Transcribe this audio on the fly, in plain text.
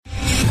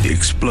The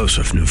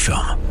explosive new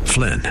film,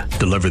 Flynn,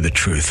 deliver the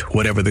truth,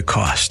 whatever the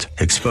cost,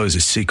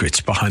 exposes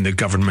secrets behind the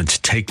government's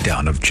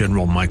takedown of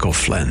General Michael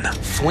Flynn.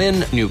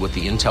 Flynn knew what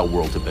the intel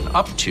world had been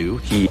up to.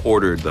 He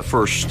ordered the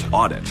first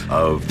audit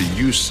of the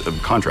use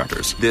of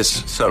contractors.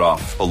 This set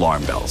off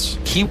alarm bells.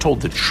 He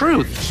told the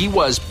truth. He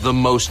was the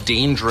most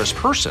dangerous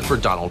person for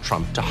Donald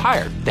Trump to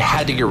hire. They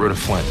had to get rid of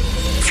Flynn.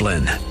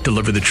 Flynn,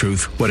 deliver the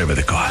truth, whatever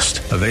the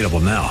cost. Available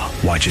now.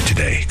 Watch it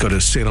today. Go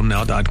to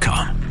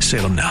salemnow.com.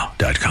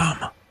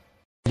 salemnow.com.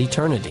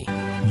 Eternity.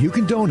 You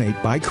can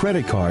donate by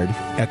credit card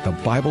at the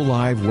Bible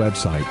Live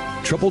website,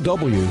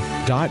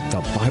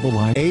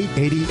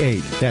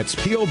 www.thebiblelive888. That's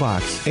P.O.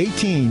 Box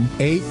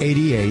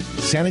 18888,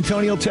 San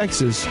Antonio,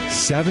 Texas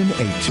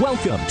 78.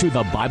 Welcome to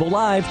the Bible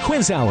Live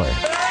Quiz Hour.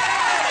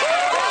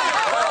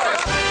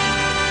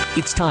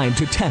 It's time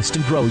to test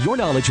and grow your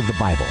knowledge of the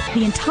Bible.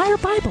 The entire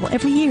Bible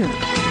every year.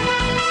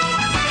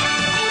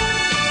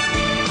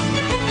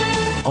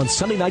 On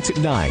Sunday nights at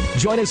 9,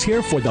 join us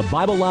here for the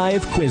Bible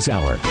Live Quiz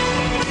Hour.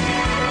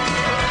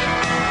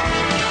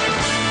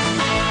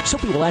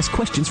 Soapy will ask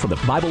questions from the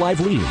Bible Live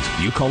leaders.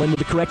 You call in with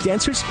the correct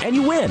answers, and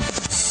you win.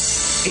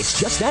 It's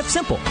just that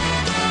simple.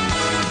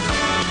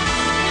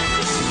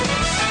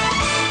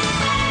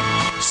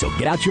 So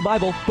get out your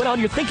Bible, put on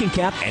your thinking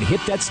cap, and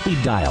hit that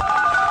speed dial.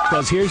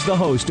 Because here's the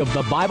host of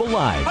the Bible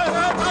Live,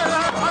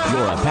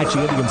 your Apache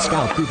Indian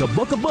scout through the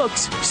book of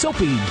books,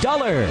 Soapy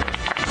Dollar.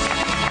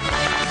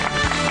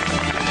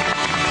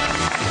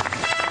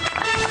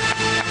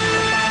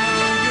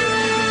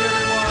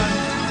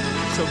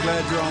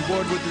 Glad you're on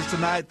board with us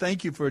tonight.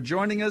 Thank you for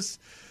joining us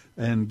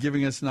and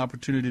giving us an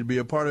opportunity to be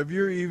a part of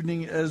your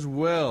evening as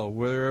well,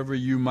 wherever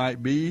you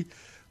might be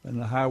in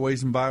the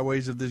highways and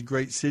byways of this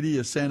great city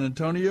of San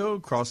Antonio,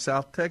 across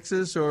South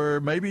Texas,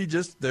 or maybe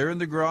just there in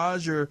the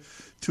garage or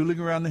tooling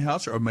around the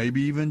house, or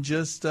maybe even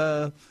just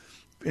in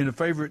a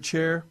favorite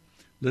chair,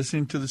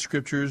 listening to the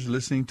scriptures,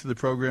 listening to the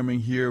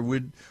programming here.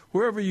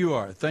 Wherever you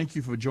are, thank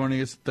you for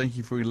joining us. Thank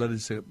you for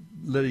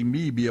letting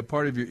me be a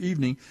part of your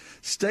evening.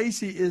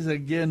 Stacy is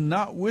again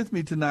not with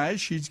me tonight.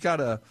 She's got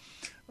a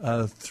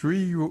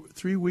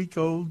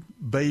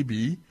 3-week-old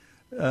baby.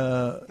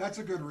 That's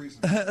a good reason.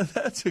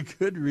 That's a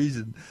good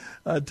reason.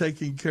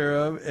 Taking care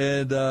of,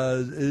 and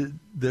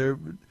they're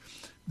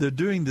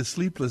doing the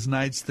sleepless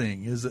nights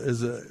thing as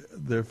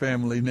their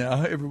family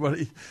now.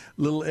 Everybody,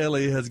 little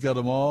Ellie has got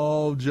them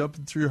all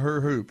jumping through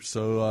her hoops.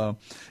 So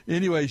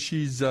anyway,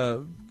 she's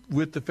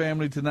with the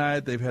family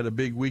tonight. They've had a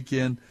big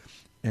weekend.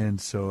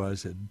 And so I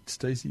said,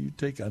 Stacy, you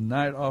take a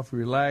night off,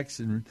 relax,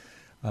 and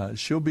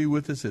she'll be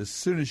with us as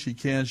soon as she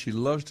can. She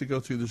loves to go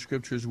through the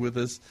scriptures with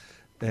us.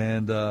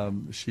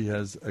 And she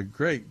has a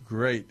great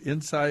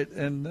insight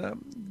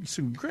and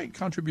some great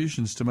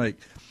contributions to make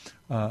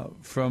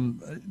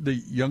from the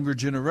younger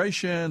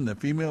generation, the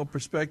female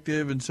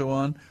perspective, and so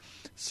on.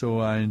 So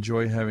I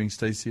enjoy having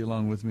Stacy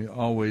along with me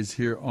always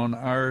here on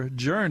our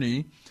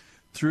journey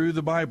through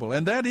the Bible.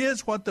 And that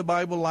is what the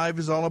Bible Live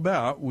is all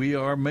about. We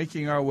are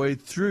making our way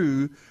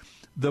through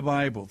the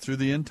Bible, through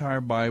the entire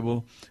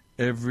Bible,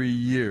 every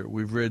year.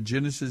 We've read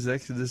Genesis,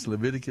 Exodus,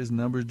 Leviticus,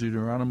 Numbers,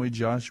 Deuteronomy,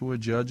 Joshua,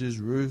 Judges,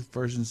 Ruth,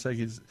 First and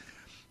Second,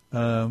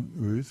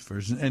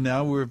 and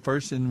now we're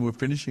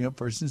finishing up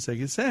First and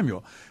Second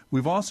Samuel.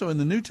 We've also in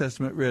the New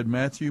Testament read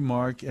Matthew,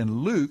 Mark,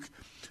 and Luke.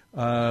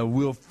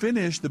 We'll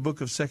finish the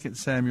book of 2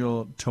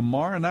 Samuel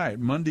tomorrow night,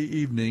 Monday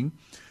evening.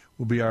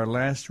 Will be our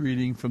last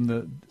reading from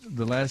the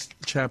last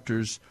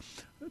chapters,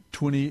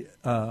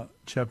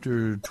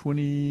 chapter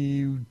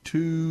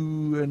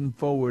 22 and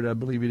forward, I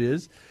believe it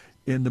is,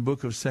 in the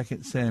book of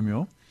 2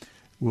 Samuel.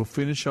 We'll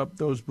finish up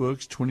those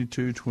books,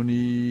 22,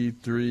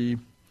 23.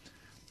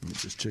 Let me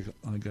just check.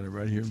 I got it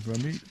right here in front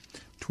of me.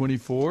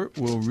 24.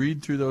 We'll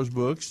read through those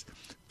books,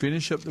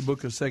 finish up the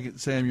book of 2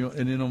 Samuel,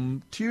 and then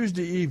on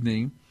Tuesday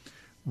evening,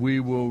 we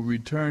will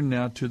return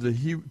now to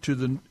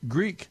the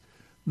Greek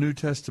New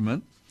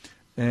Testament,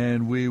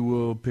 and we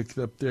will pick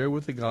up there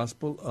with the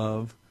Gospel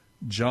of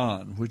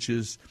John, which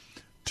is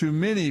to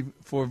many,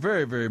 for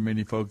very, very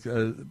many folk,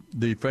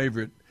 the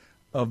favorite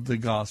of the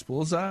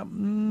Gospels. I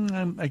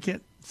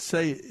can't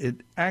say it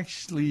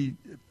actually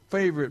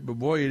favorite, but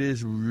boy, it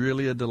is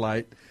really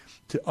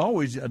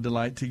always a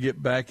delight to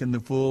get back in the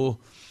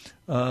full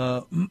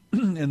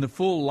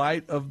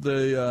light of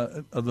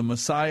the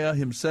Messiah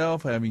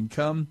himself, having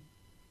come,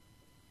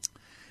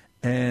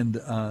 and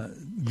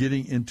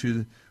getting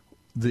into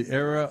the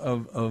era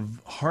of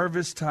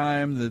harvest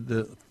time,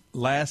 the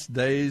last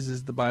days,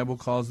 as the Bible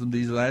calls them,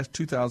 these last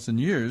 2,000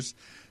 years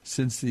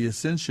since the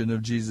ascension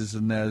of Jesus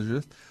of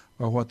Nazareth,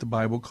 are what the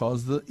Bible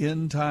calls the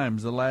end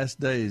times, the last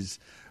days,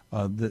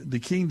 the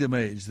kingdom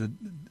age, the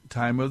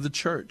time of the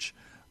church.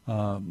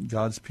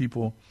 God's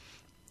people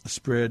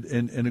spread,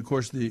 and of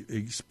course the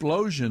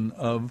explosion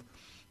of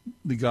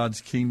the God's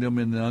kingdom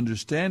and the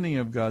understanding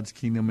of God's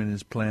kingdom and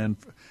his plan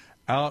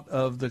out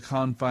of the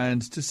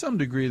confines, to some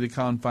degree, the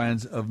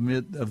confines of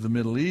the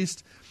Middle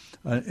East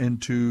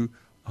into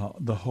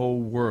the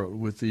whole world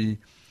with the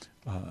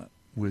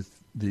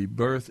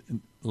birth,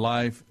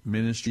 life,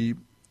 ministry,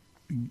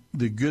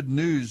 the good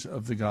news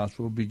of the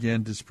gospel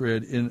began to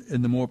spread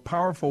in the more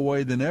powerful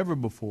way than ever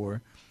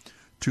before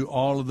to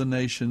all of the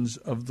nations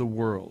of the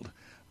world.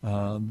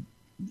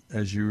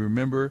 As you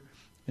remember,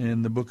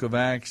 in the book of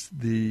Acts,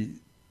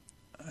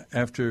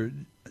 after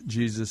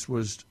Jesus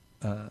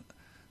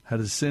had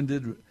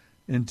ascended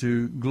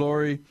into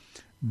glory,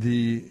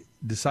 the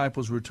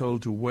disciples were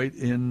told to wait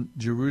in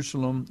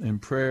Jerusalem in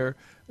prayer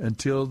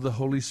until the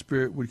Holy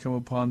Spirit would come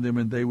upon them,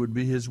 and they would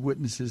be his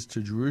witnesses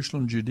to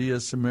Jerusalem, Judea,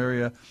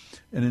 Samaria,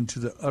 and into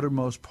the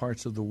uttermost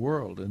parts of the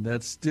world. And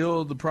that's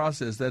still the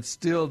process. That's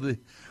still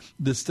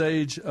the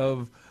stage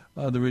of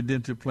the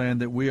redemptive plan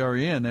that we are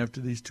in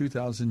after these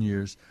 2,000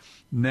 years.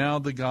 Now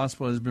the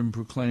gospel has been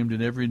proclaimed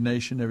in every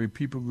nation, every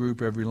people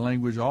group, every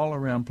language, all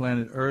around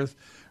planet Earth.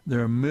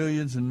 There are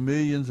millions and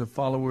millions of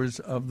followers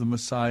of the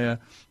Messiah,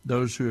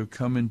 those who have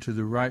come into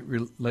the right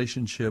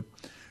relationship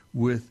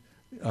with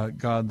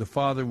God the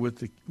Father,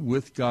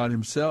 with God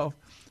himself,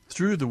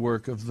 through the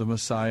work of the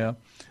Messiah,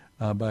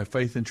 by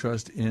faith and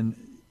trust in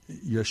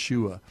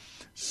Yeshua.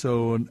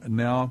 So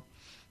now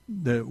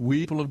the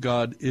people of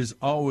God is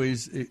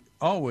always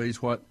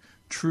what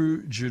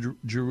true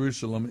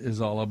Jerusalem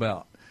is all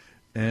about,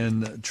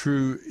 and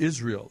true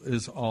Israel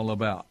is all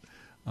about.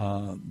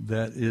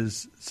 That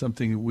is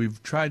something that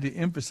we've tried to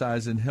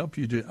emphasize and help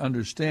you to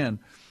understand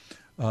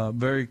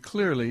very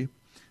clearly,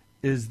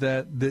 is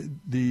that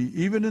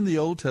even in the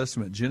Old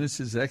Testament,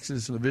 Genesis,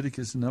 Exodus,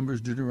 Leviticus, Numbers,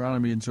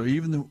 Deuteronomy, and so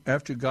even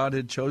after God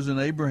had chosen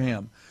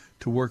Abraham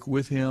to work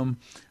with him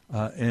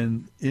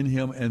and in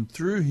him and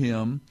through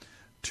him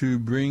to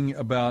bring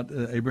about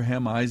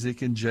Abraham,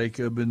 Isaac, and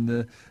Jacob,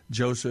 and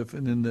Joseph,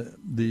 and then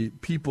the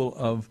people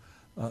of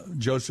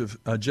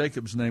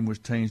Jacob's name was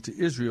changed to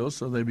Israel,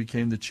 so they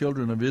became the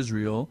children of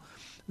Israel,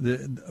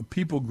 a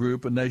people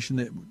group, a nation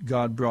that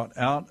God brought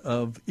out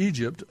of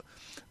Egypt,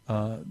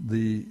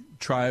 the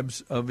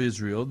tribes of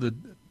Israel, the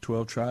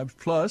 12 tribes,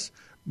 plus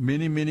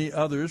many, many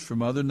others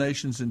from other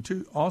nations,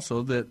 and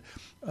also that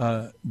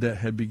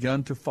had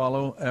begun to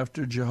follow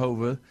after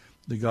Jehovah,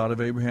 the God of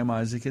Abraham,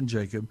 Isaac, and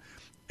Jacob,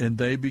 and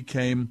they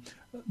became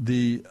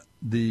the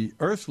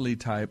earthly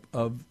type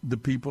of the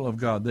people of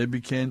God. They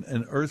became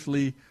an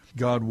earthly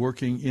God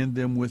working in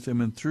them, with them,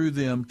 and through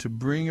them to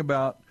bring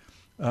about,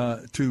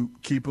 to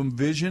keep them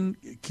vision,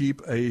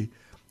 keep a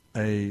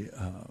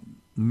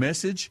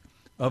message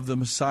of the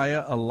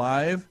Messiah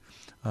alive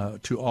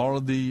to all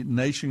of the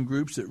nation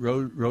groups that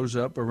rose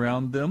up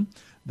around them.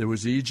 There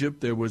was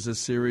Egypt, there was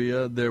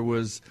Assyria, there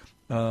was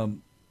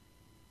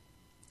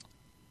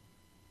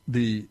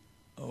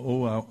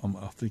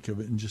I'll think of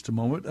it in just a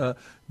moment.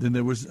 Then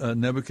there was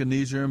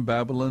Nebuchadnezzar and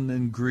Babylon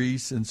and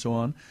Greece and so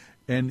on.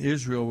 And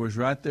Israel was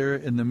right there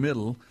in the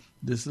middle,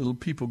 this little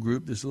people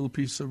group, this little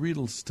piece of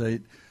real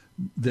estate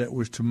that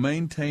was to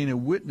maintain a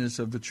witness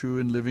of the true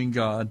and living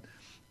God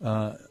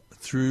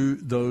through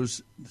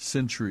those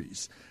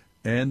centuries.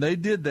 And they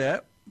did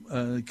that,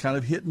 kind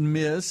of hit and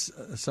miss,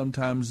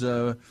 sometimes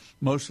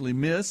mostly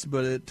miss,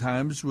 but at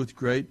times with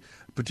great,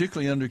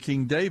 particularly under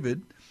King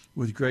David,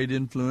 with great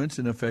influence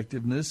and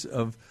effectiveness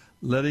of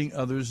letting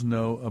others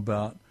know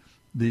about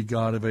the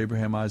God of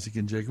Abraham, Isaac,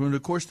 and Jacob. And,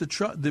 of course,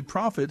 the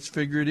prophets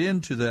figured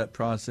into that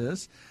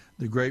process,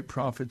 the great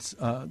prophets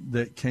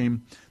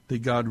that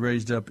God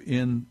raised up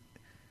in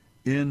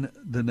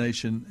the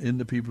nation, in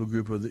the people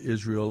group of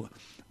Israel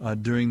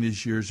during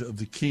these years of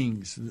the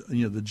kings,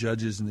 the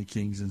judges and the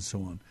kings and so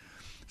on.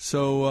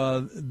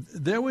 So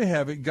there we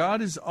have it.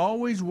 God is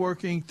always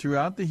working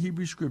throughout the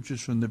Hebrew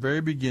Scriptures from the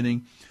very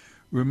beginning.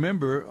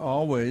 Remember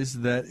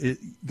always that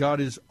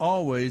God is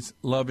always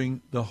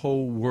loving the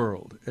whole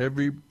world.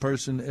 Every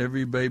person,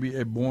 every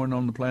baby born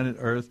on the planet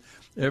Earth,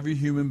 every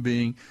human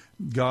being,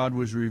 God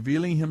was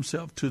revealing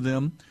himself to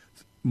them,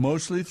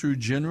 mostly through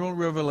general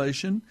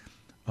revelation,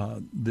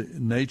 the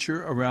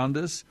nature around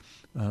us,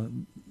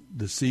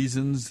 the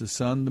seasons, the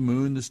sun, the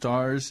moon, the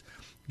stars.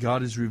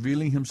 God is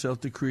revealing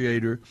himself, the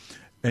Creator,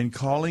 and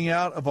calling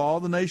out of all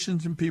the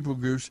nations and people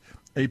groups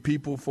a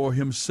people for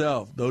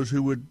himself, those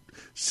who would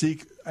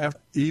seek after.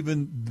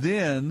 Even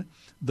then,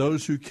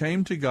 those who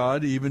came to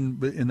God, even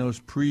in those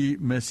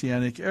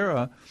pre-Messianic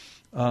era,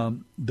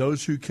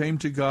 those who came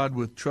to God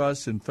with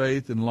trust and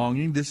faith and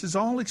longing. This is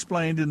all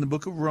explained in the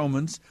book of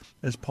Romans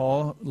as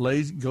Paul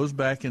goes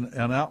back and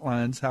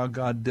outlines how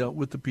God dealt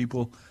with the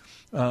people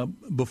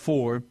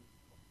before.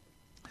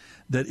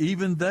 That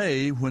even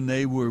they, when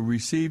they were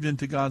received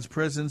into God's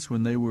presence,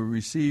 when they were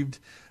received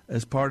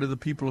as part of the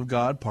people of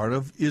God, part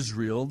of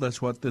Israel, that's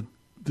what the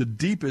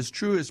deepest,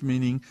 truest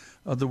meaning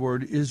of the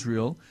word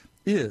Israel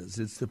is.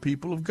 It's the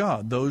people of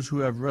God, those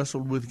who have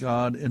wrestled with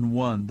God and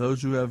won,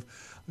 those who have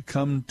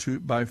come to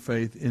by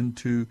faith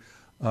into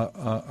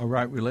a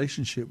right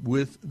relationship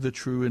with the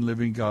true and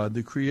living God,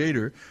 the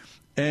Creator.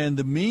 And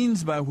the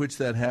means by which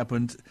that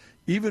happened,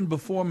 even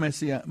before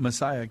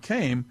Messiah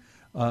came,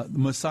 the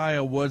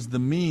Messiah was the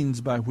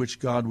means by which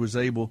God was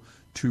able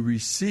to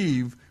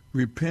receive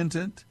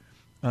repentant,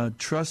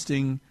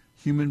 trusting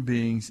human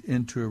beings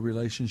into a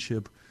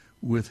relationship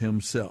with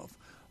himself.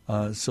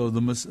 So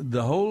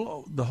the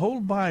whole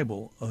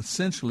Bible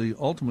essentially,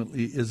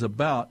 ultimately, is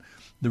about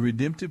the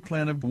redemptive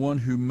plan of one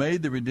who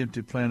made the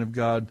redemptive plan of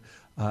God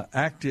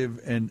active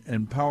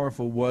and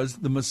powerful was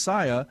the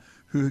Messiah,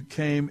 who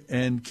came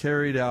and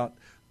carried out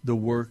the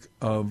work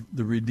of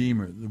the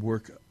Redeemer,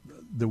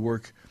 the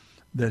work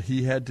that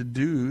he had to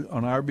do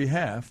on our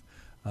behalf,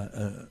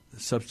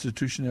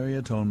 substitutionary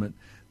atonement,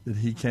 that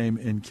he came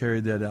and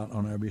carried that out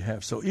on our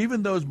behalf. So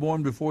even those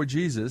born before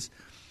Jesus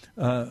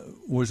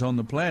was on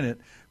the planet,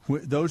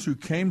 those who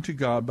came to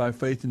God by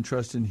faith and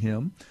trust in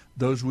him,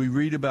 those we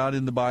read about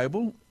in the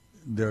Bible,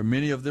 there are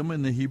many of them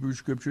in the Hebrew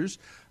Scriptures,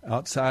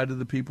 outside of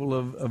the people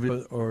of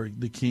or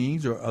the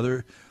kings or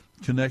other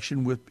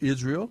connection with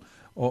Israel,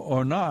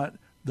 or not,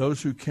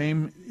 those who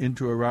came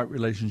into a right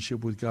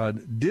relationship with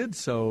God did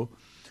so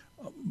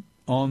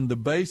on the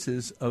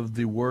basis of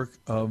the work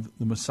of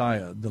the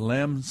Messiah, the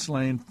Lamb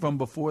slain from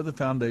before the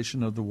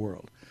foundation of the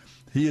world.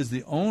 He is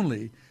the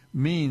only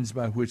means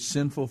by which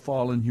sinful,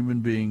 fallen human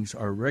beings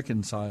are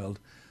reconciled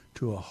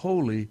to a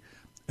holy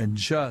and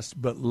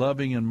just but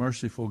loving and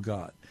merciful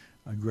God,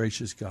 a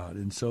gracious God.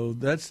 And so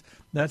that's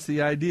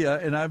the idea.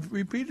 And I've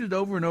repeated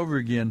over and over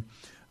again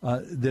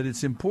that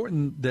it's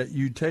important that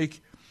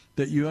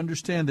you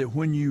understand that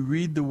when you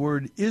read the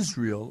word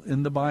Israel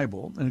in the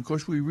Bible, and of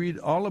course we read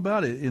all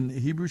about it in the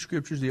Hebrew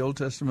Scriptures, the Old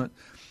Testament,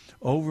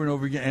 over and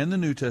over again, and the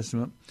New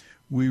Testament,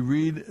 we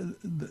read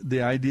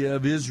the idea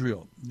of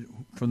Israel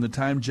from the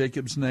time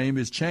Jacob's name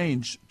is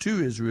changed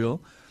to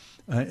Israel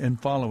and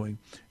following.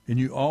 And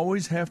you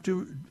always have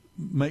to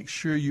make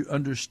sure you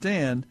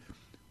understand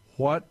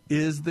what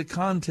is the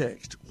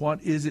context.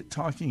 What is it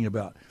talking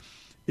about?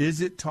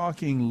 Is it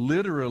talking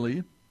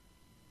literally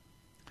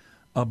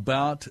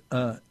about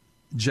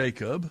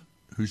Jacob,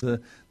 who's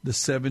the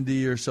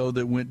 70 or so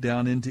that went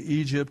down into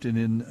Egypt, and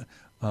in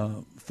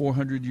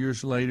 400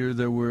 years later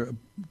there were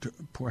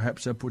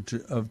perhaps upward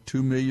of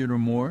 2 million or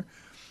more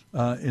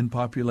in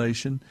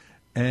population,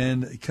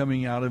 and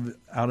coming out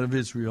of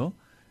Israel,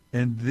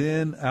 and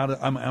then out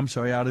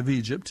of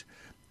Egypt,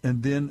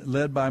 and then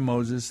led by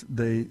Moses,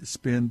 they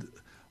spend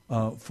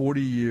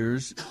 40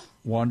 years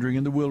wandering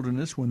in the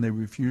wilderness when they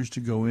refused to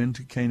go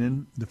into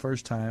Canaan the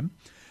first time.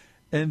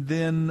 And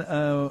then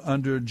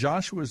under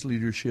Joshua's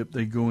leadership,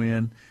 they go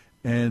in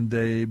and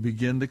they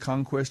begin the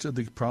conquest of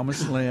the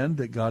promised land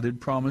that God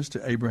had promised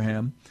to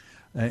Abraham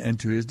and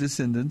to his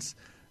descendants.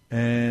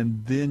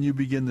 And then you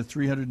begin the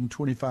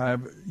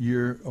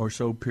 325-year or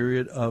so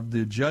period of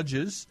the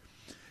judges.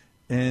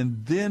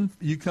 And then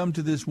you come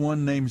to this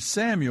one named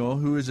Samuel,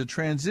 who is a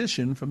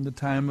transition from the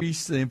time of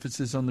the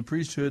emphasis on the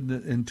priesthood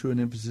into an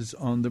emphasis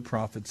on the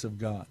prophets of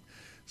God.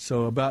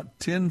 So about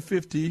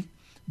 1050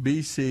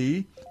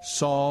 B.C.,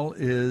 Saul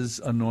is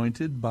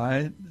anointed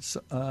by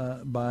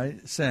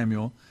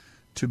Samuel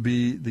to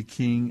be the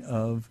king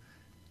of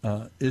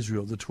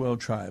Israel, the 12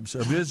 tribes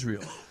of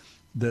Israel,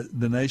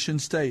 the nation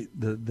state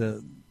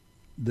that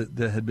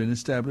had been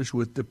established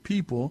with the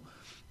people,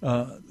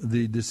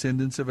 the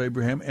descendants of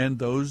Abraham, and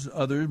those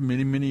other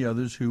many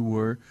others who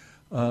were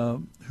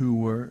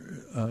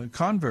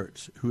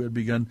converts, who had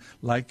begun,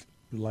 like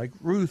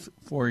Ruth,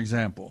 for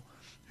example,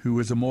 who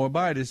was a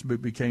Moabitess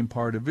but became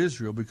part of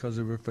Israel because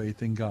of her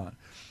faith in God.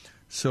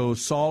 So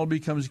Saul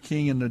becomes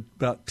king in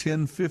about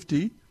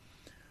 1050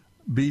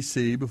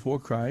 B.C., before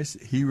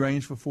Christ. He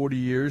reigns for 40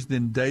 years.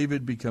 Then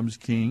David becomes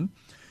king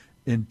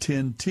in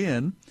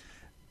 1010.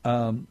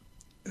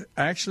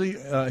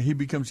 He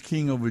becomes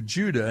king over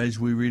Judah, as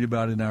we read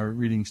about in our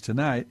readings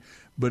tonight.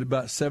 But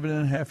about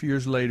 7.5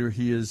 years later,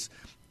 he is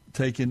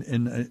taken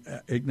and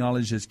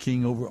acknowledged as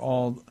king over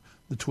all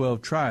the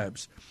 12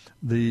 tribes.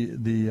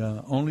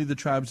 Only the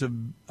tribes of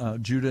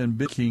Judah and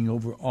Benjamin king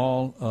over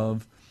all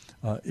of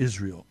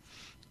Israel.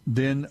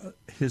 Then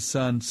his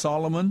son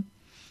Solomon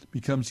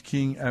becomes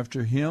king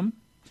after him,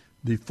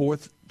 the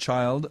fourth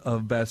child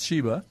of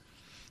Bathsheba.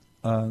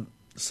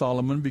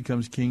 Solomon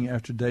becomes king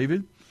after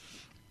David.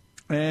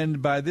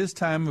 And by this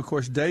time, of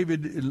course,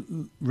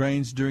 David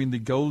reigns during the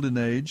Golden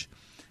Age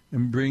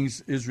and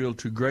brings Israel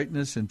to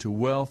greatness and to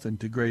wealth and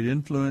to great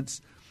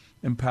influence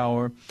and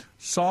power.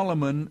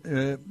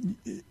 Solomon,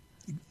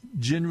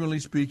 generally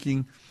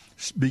speaking,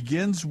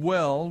 begins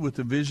well with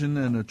a vision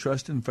and a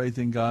trust and faith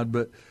in God,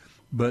 but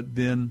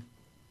then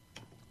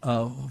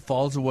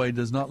falls away,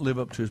 does not live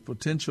up to his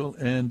potential,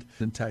 and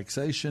in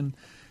taxation.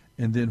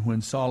 And then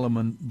when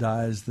Solomon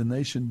dies, the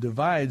nation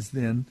divides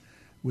then,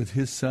 with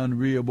his son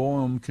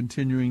Rehoboam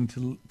continuing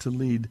to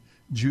lead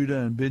Judah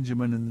and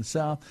Benjamin in the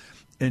south,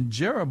 and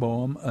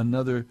Jeroboam,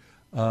 another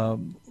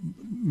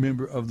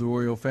member of the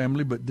royal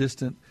family but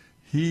distant,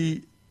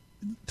 he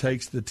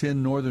takes the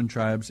 10 northern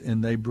tribes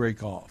and they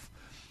break off.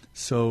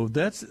 So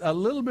that's a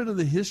little bit of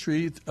the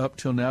history up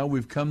till now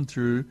we've come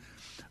through.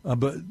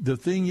 But the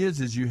thing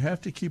is you have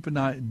to keep an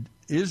eye.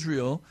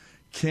 Israel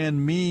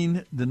can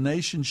mean the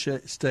nation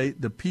state,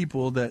 the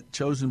people, that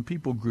chosen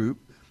people group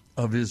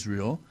of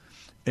Israel.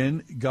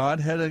 And God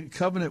had a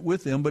covenant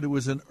with them, but it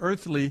was an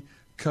earthly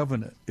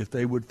covenant. If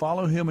they would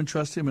follow him and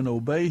trust him and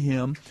obey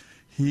him,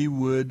 he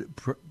would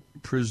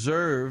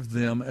preserve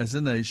them as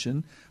a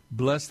nation,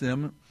 bless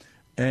them,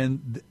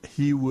 and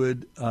he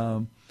would,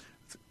 and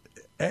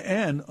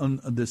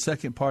on the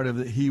second part of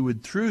it, he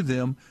would through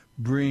them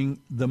bring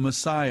the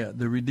Messiah,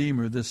 the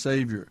Redeemer, the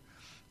Savior,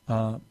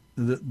 what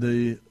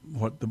the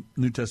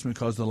New Testament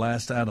calls the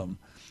last Adam,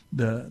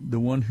 the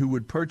one who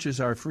would purchase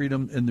our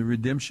freedom and the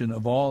redemption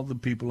of all the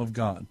people of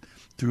God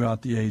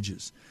throughout the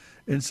ages.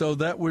 And so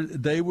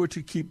they were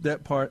to keep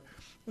that part.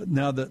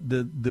 Now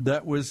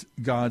that was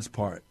God's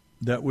part.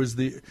 That was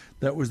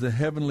the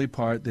heavenly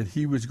part that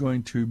he was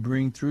going to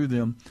bring through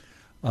them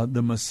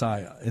the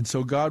Messiah. And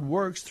so God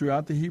works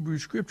throughout the Hebrew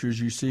Scriptures.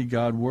 You see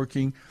God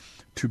working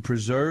to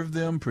preserve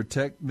them,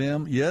 protect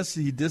them. Yes,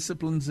 he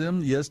disciplines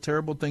them. Yes,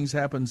 terrible things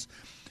happens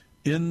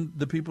in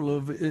the people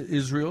of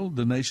Israel,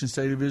 the nation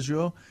state of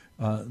Israel,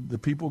 the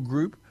people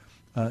group.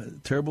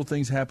 Terrible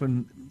things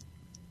happen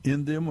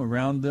in them,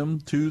 around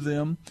them, to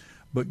them,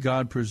 but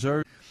God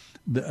preserves.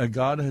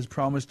 God has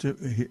promised to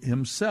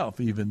himself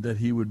even that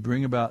he would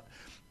bring about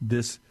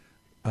this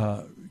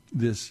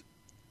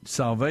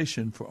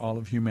salvation for all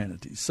of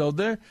humanity. So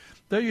there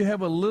you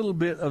have a little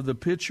bit of the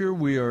picture.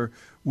 We are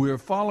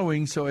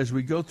following. So as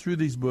we go through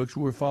these books,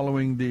 we're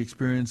following the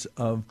experience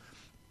of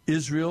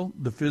Israel,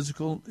 the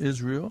physical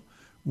Israel.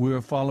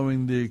 We're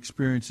following the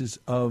experiences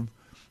of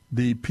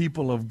the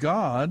people of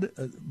God,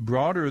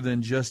 broader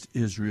than just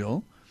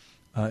Israel.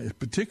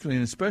 Particularly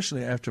and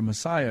especially after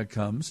Messiah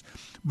comes.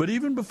 But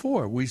even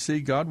before, we see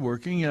God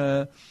working.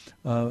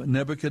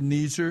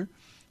 Nebuchadnezzar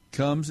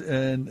comes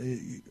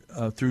and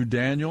through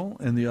Daniel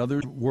and the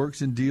others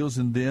works and deals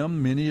in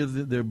them.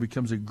 There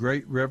becomes a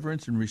great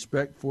reverence and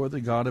respect for the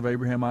God of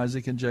Abraham,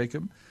 Isaac, and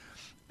Jacob.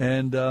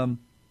 And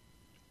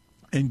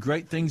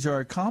great things are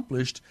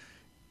accomplished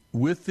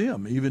with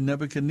them, even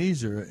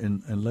Nebuchadnezzar,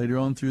 and later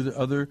on through the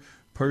other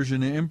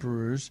Persian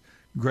emperors.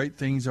 Great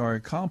things are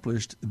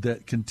accomplished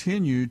that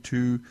continue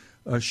to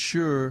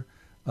assure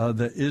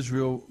that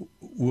Israel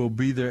will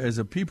be there as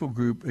a people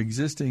group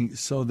existing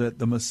so that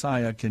the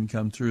Messiah can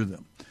come through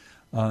them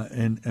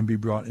and be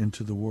brought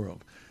into the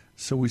world.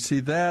 So we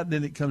see that.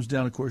 Then it comes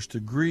down, of course, to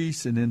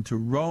Greece and into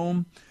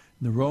Rome,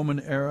 the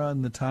Roman era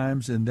and the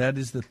times, and that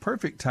is the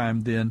perfect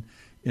time then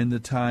in the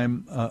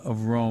time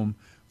of Rome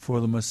for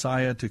the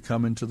Messiah to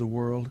come into the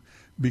world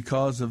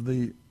because of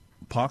the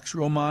Pax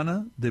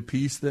Romana, the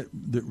peace that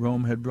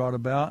Rome had brought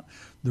about,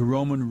 the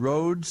Roman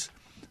roads,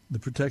 the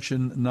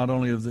protection not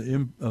only of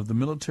the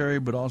military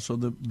but also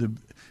the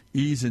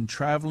ease in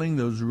traveling,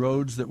 those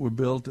roads that were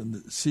built and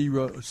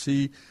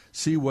the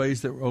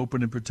seaways that were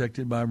open and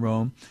protected by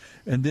Rome,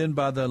 and then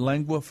by the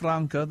lingua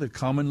franca, the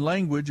common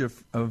language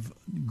of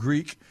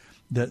Greek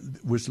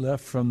that was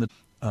left from the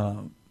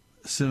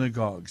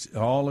synagogues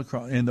all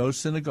across, and those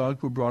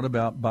synagogues were brought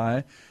about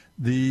by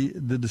the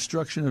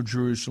destruction of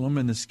Jerusalem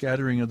and the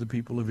scattering of the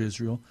people of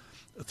Israel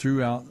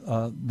throughout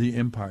the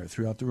empire,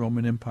 throughout the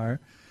Roman Empire,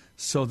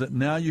 so that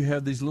now you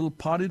have these little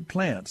potted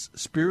plants,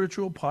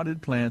 spiritual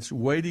potted plants,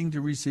 waiting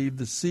to receive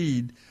the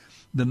seed,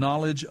 the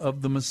knowledge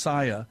of the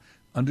Messiah,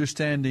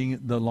 understanding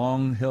the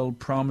long-held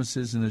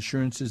promises and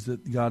assurances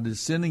that God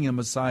is sending a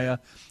Messiah,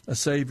 a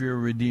Savior, a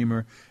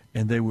Redeemer,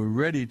 and they were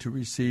ready to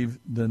receive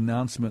the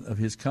announcement of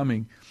his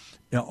coming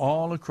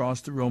all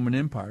across the Roman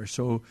Empire.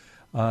 So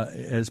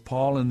as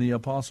Paul and the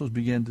apostles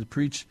began to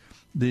preach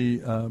the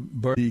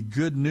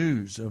good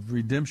news of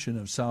redemption,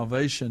 of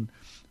salvation,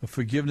 of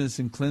forgiveness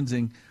and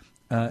cleansing,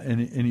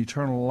 and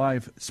eternal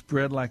life,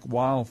 spread like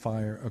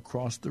wildfire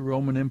across the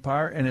Roman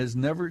Empire and has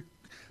never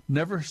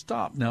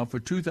stopped. Now, for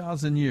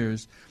 2,000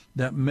 years,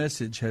 that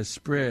message has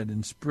spread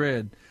and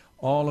spread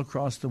all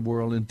across the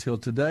world until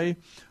today.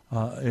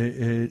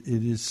 It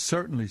is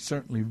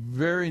certainly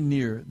very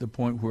near the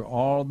point where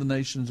all the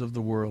nations of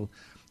the world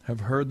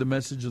have heard the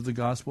message of the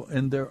gospel,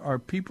 and there are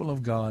people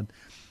of God.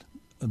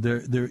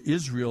 There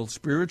Israel,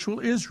 spiritual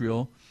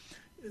Israel,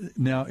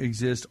 now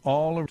exists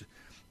all around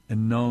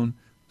and known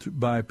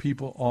by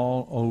people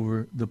all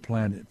over the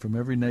planet, from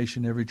every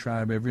nation, every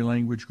tribe, every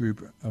language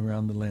group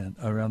around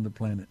the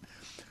planet.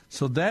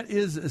 So that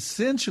is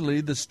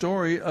essentially the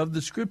story of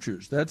the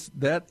Scriptures.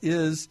 That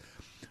is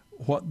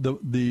what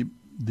the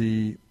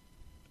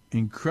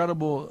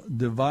incredible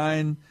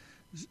divine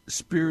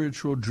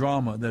spiritual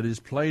drama that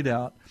is played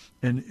out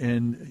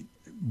and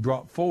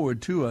brought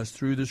forward to us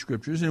through the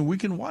Scriptures, and we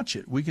can watch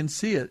it, we can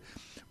see it.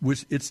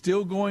 It's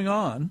still going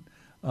on,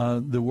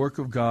 the work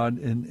of God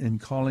in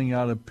calling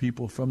out a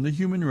people from the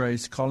human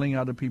race, calling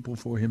out a people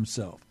for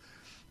himself.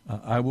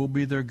 I will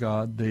be their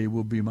God, they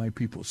will be my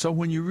people. So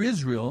when you're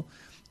Israel,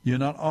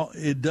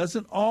 it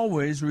doesn't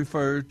always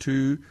refer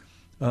to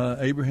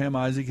Abraham,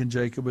 Isaac, and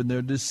Jacob and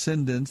their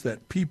descendants,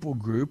 that people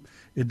group.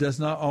 It does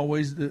not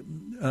always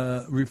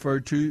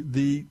refer to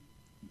the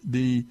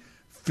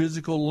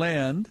physical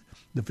land.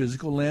 The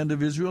physical land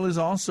of Israel is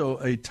also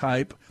a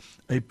type,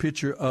 a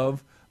picture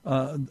of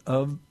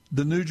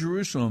the New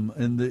Jerusalem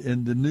and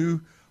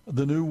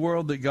the new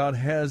world that God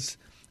has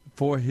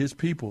for His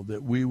people,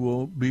 that we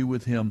will be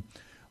with Him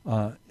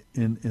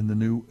in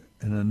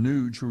a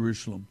new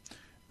Jerusalem,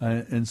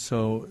 and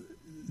so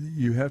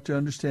you have to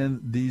understand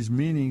these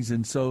meanings,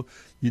 and so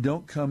you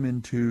don't come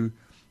into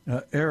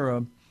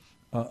era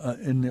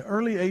in the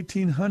early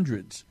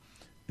 1800s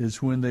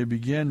is when they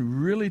began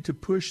really to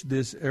push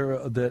this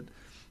era that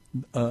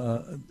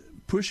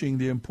pushing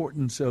the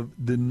importance of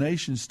the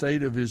nation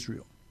state of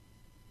Israel.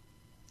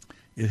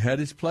 It had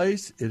its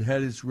place. It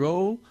had its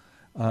role.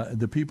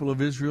 The people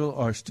of Israel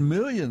are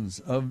millions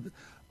of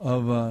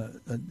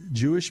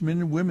Jewish men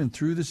and women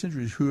through the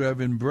centuries who have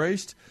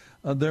embraced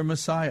their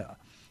Messiah,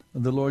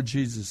 the Lord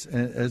Jesus,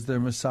 as their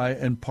Messiah,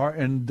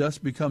 and thus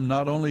become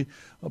not only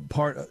a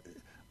part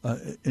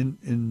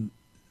in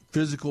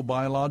physical,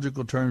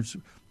 biological terms,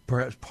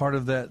 perhaps part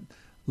of that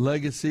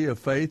legacy of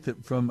faith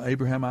from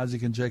Abraham,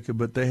 Isaac, and Jacob,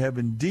 but they have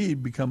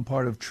indeed become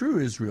part of true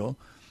Israel,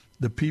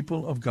 the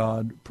people of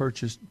God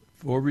purchased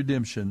for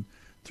redemption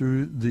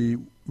through the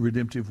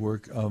redemptive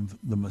work of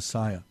the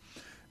Messiah.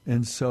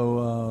 And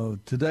so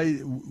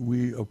today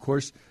we, of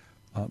course,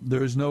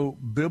 there is no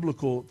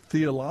biblical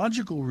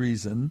theological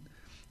reason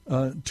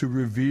to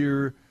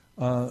revere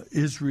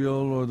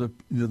Israel or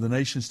the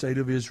nation state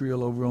of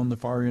Israel over on the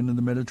far end of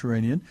the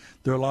Mediterranean.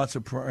 There are lots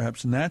of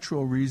perhaps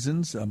natural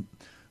reasons,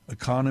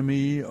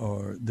 economy,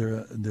 or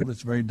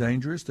it's very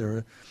dangerous.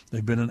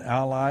 They've been an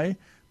ally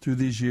through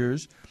these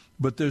years,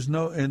 but there's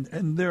no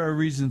and there are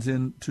reasons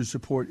to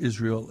support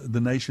Israel,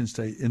 the nation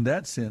state, in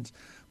that sense.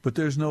 But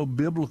there's no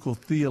biblical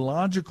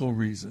theological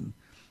reason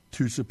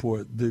to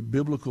support the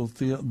biblical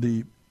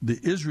the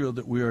Israel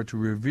that we are to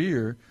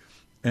revere,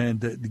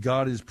 and that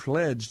God is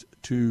pledged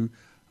to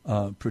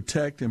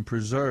protect and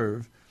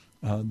preserve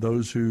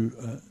those who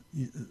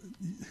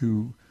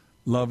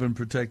love and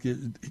protect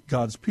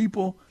God's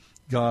people.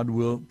 God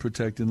will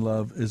protect and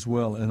love as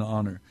well and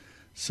honor.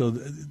 So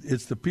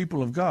it's the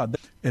people of God,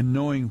 and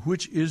knowing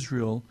which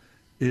Israel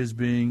is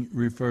being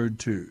referred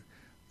to,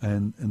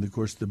 and of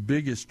course the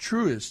biggest,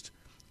 truest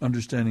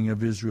understanding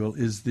of Israel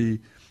is the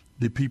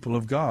people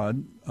of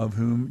God, of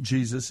whom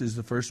Jesus is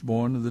the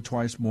firstborn of the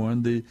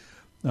twiceborn.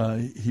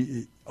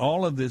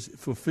 All of this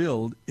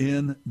fulfilled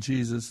in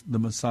Jesus the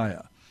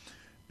Messiah.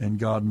 And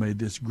God made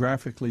this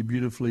graphically,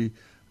 beautifully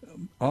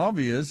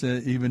obvious.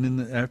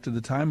 Even after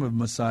the time of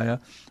Messiah,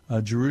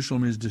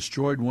 Jerusalem is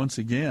destroyed once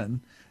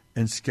again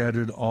and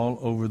scattered all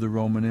over the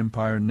Roman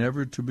Empire,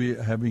 never to be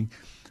having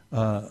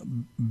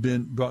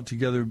been brought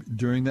together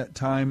during that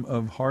time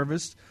of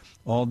harvest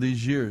all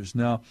these years.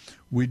 Now,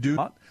 we do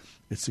not.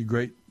 It's a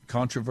great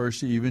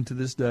controversy even to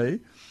this day.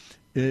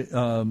 It's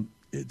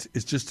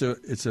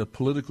a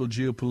political,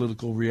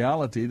 geopolitical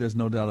reality. There's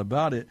no doubt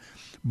about it.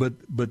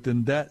 But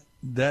then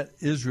that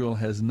Israel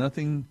has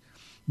nothing.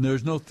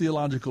 There's no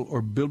theological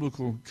or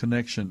biblical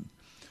connection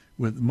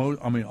with.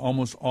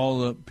 Almost all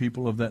the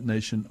people of that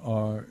nation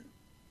are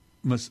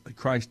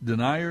Christ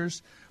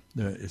deniers.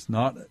 It's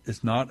not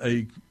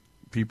a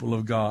people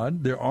of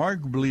God. There are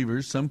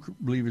believers, some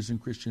believers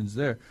and Christians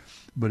there,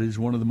 but it's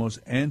one of the most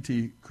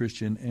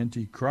anti-Christian,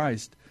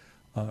 anti-Christ.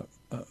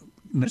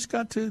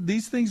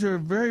 These things are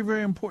very,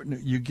 very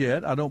important.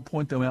 I don't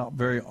point them out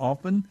very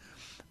often,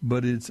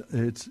 but it's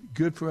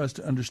good for us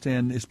to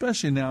understand,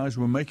 especially now as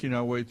we're making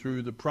our way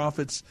through the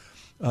prophets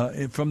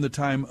from the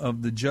time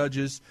of the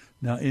judges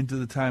now into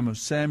the time of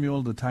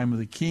Samuel, the time of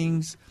the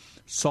kings,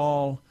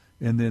 Saul,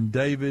 and then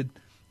David,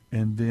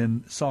 and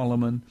then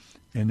Solomon,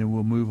 and then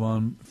we'll move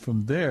on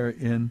from there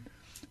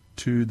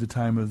into the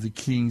time of the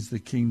kings, the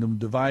kingdom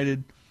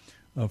divided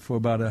for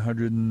about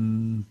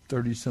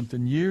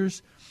 130-something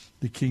years.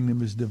 The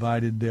kingdom is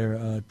divided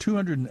there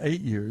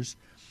 208 years,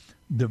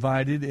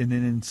 divided, and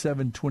then in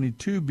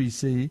 722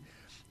 B.C.,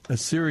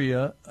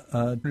 Assyria,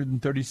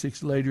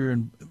 136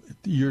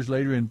 years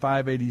later in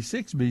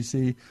 586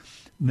 B.C.,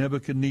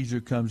 Nebuchadnezzar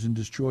comes and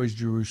destroys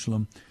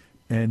Jerusalem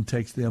and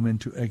takes them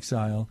into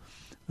exile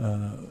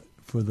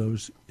for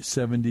those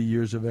 70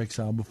 years of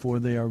exile before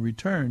they are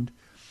returned.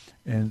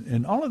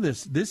 And all of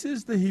this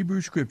is the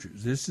Hebrew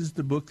Scriptures. This is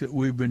the book that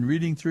we've been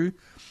reading through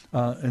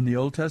in the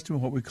Old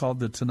Testament, what we call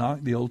the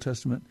Tanakh, the Old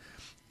Testament.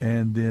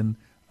 And then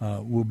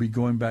we'll be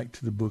going back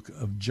to the book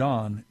of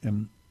John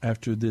and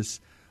after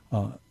this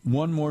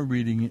one more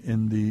reading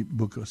in the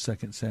book of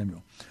 2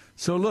 Samuel.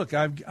 So look,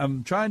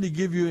 I'm trying to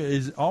give you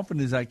as often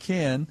as I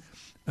can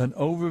an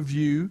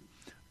overview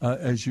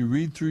as you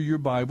read through your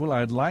Bible.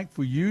 I'd like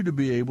for you to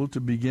be able to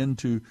begin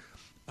to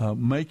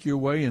make your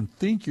way and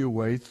think your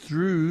way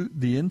through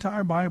the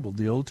entire Bible,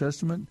 the Old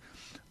Testament,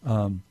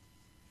 the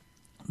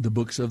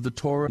books of the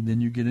Torah, and then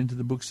you get into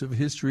the books of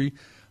history,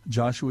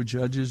 Joshua,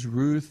 Judges,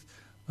 Ruth,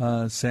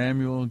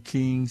 Samuel,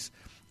 Kings,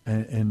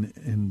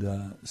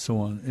 and so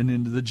on, and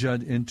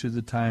into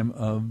the time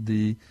of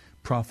the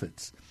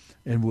prophets.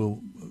 And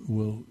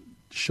we'll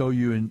show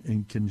you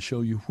and can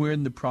show you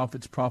when the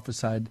prophets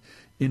prophesied,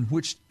 in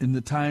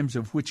the times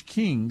of which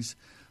kings,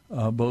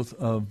 both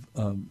of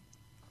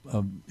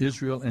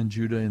Israel and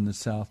Judah in the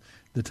south,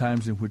 the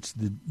times in which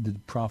the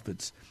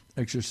prophets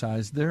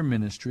exercised their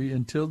ministry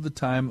until the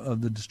time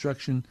of the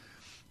destruction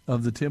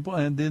of the temple,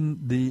 and then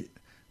the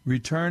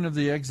return of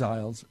the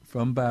exiles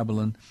from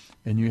Babylon,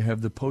 and you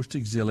have the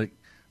post-exilic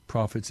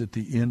prophets at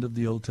the end of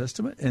the Old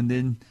Testament, and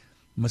then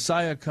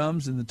Messiah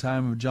comes in the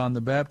time of John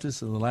the Baptist,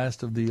 the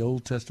last of the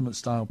Old Testament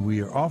style.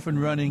 We are often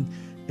running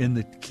in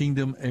the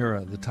kingdom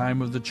era, the time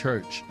of the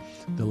church,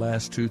 the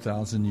last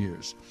 2,000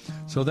 years.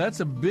 So that's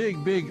a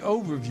big, big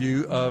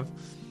overview of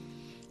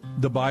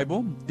the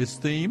Bible, its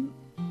theme.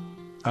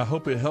 I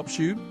hope it helps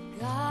you.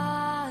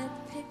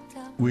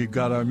 We've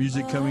got our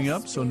music coming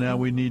up, so now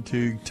we need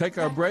to take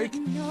our break.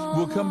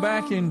 We'll come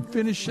back and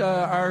finish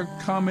our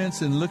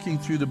comments and looking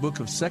through the book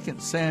of 2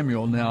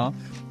 Samuel now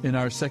in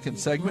our second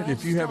segment.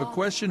 If you have a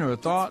question or a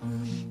thought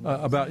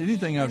about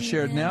anything I've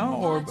shared now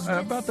or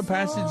about the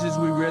passages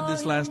we read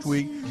this last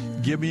week,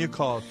 give me a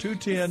call,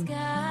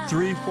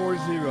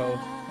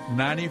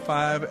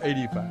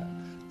 210-340-9585.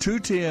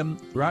 210,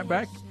 right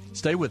back.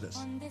 Stay with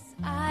us.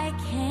 I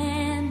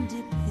can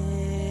depend.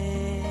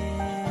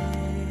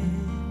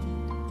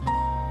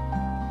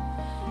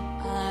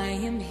 I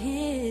am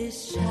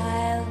his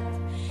child,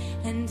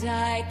 and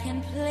I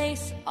can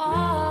place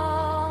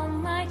all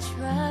my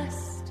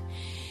trust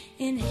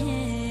in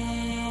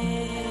him.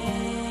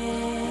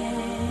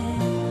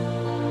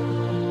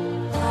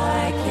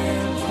 I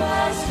can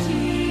trust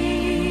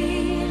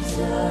Jesus.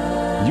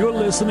 You're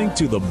listening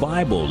to the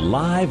Bible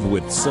Live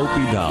with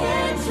Soapy Dollar. I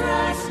can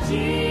trust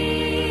Jesus.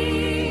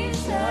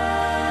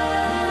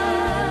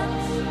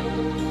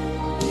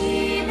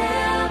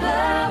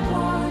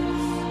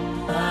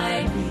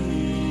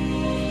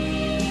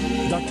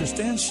 Dr.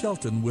 Stan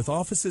Shelton, with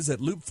offices at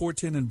Loop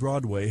 410 and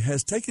Broadway,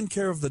 has taken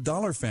care of the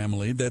Dollar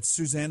family, that's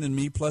Suzanne and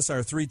me plus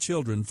our 3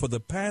 children, for the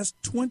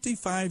past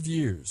 25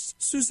 years.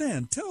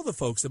 Suzanne, tell the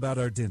folks about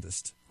our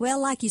dentist. Well,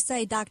 like you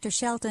say, Dr.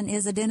 Shelton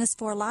is a dentist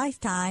for a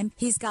lifetime.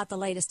 He's got the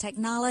latest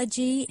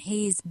technology.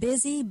 He's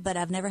busy, but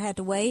I've never had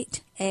to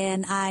wait.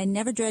 And I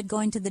never dread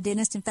going to the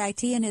dentist. In fact,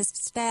 he and his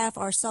staff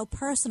are so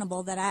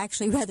personable that I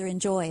actually rather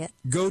enjoy it.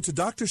 Go to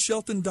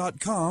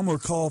drshelton.com or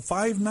call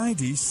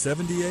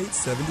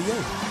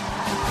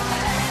 590-7878.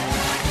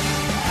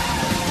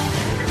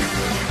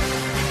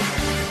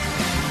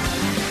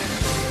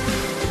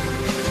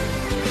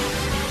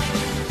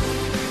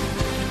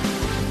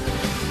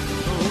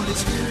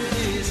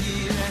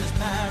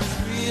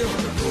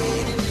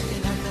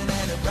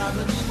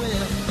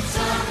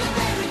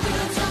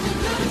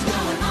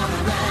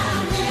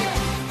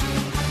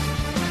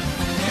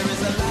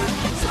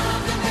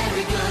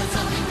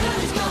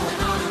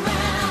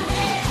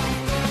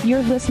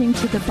 You're listening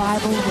to the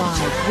Bible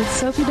Live with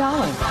Soapy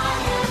Dollar.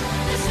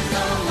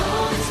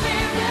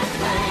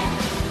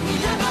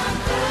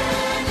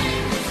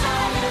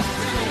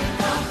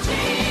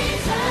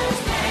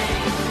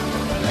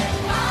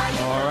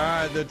 All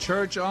right, the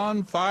church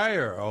on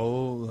fire.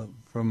 Oh,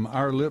 from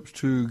our lips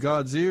to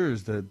God's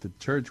ears, that the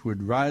church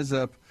would rise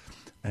up.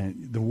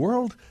 And the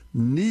world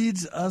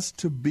needs us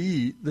to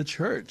be the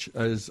church.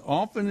 As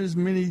often as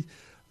many,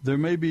 there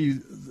may be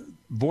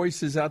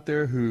voices out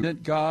there who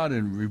resent God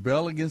and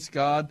rebel against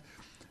God,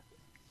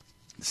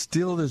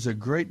 still there's a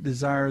great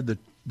desire that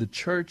the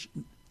church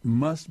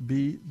must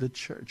be the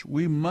church.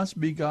 We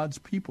must be God's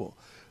people.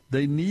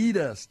 They need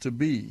us to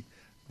be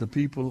the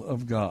people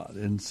of God.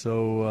 And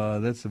so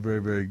that's a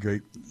very, very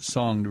great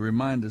song to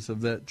remind us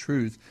of that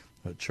truth.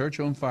 A church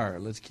on fire.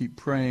 Let's keep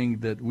praying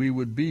that we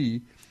would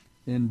be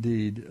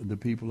indeed the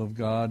people of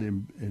God,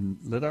 and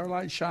let our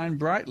light shine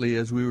brightly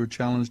as we were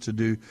challenged to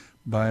do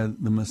by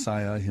the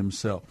Messiah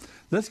himself.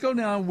 Let's go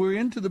now. We're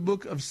into the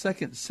book of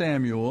 2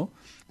 Samuel.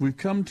 We've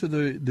come to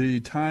the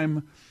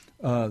time,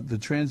 the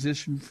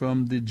transition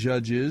from the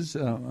judges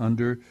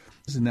and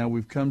now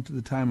we've come to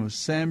the time of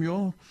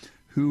Samuel,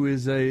 who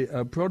is a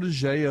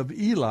protege of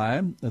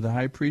Eli, the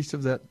high priest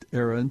of that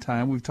era and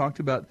time. We've talked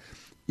about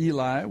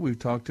Eli. We've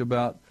talked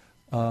about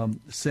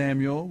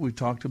Samuel. We've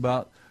talked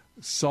about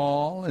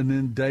Saul, and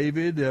then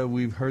David.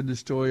 We've heard the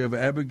story of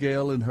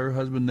Abigail and her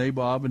husband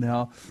Nabob, and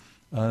how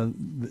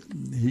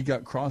he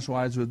got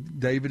crosswise with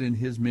David and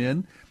his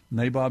men.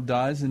 Nabob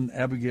dies, and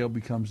Abigail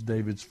becomes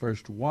David's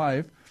first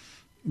wife.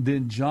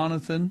 Then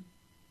Jonathan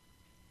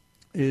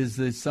is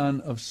the son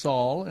of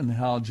Saul, and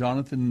how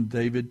Jonathan and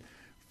David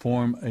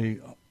form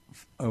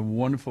a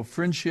wonderful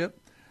friendship.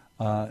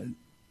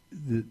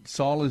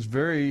 Saul is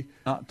very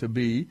not to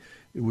be.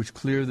 It was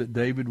clear that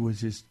David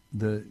was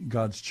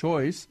God's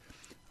choice.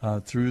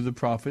 Through the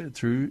prophet,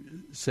 through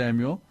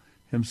Samuel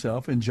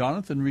himself. And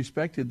Jonathan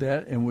respected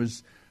that and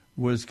was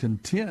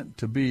content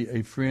to be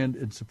a friend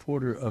and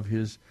supporter of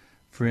his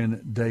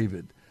friend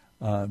David.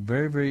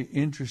 Very, very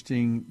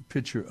interesting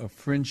picture of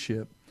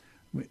friendship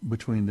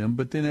between them.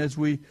 But then as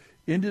we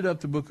ended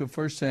up the book of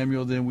 1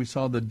 Samuel, then we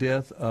saw the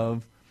death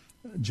of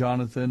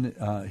Jonathan,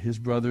 his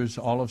brothers,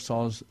 all of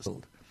Saul's.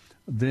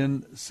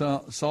 Then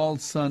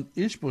Saul's son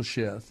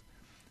Ishbosheth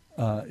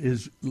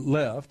is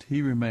left.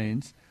 He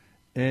remains.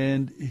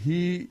 And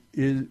he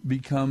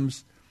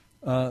becomes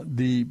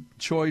the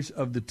choice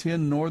of the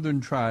 10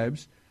 northern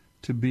tribes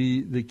to be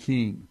the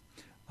king,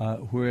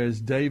 whereas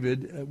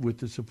David, with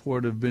the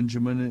support of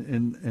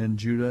Benjamin and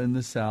Judah in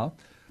the south,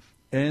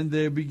 and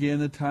there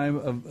began a time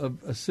of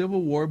a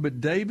civil war,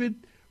 but David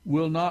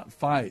will not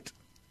fight.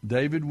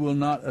 David will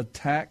not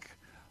attack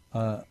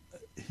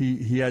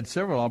he had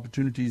several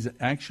opportunities,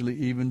 actually,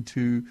 even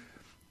to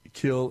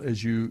kill,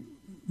 as you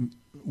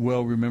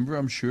well remember,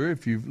 I'm sure,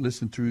 if you've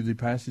listened through the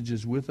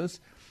passages with us.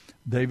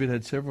 David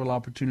had several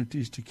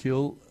opportunities to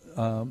kill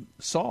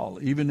Saul,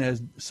 even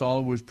as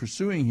Saul was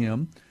pursuing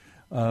him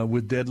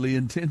with deadly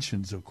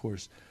intentions, of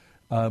course.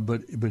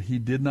 But he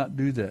did not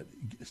do that.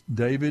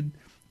 David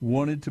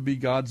wanted to be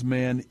God's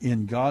man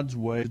in God's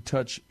way, to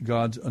touch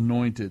God's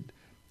anointed,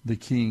 the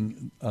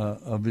king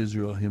of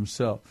Israel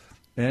himself.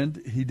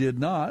 And he did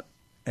not,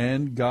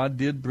 and God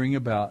did bring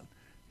about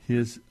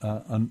his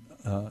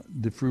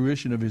the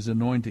fruition of his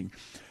anointing.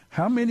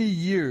 How many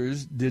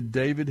years did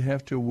David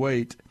have to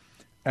wait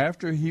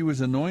after he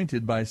was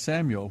anointed by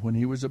Samuel, when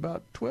he was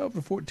about 12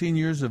 or 14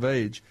 years of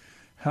age?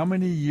 How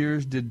many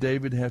years did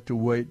David have to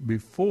wait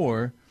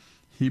before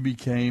he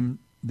became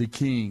the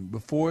king,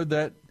 before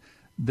that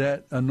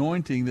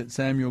anointing that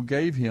Samuel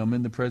gave him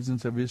in the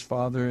presence of his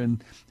father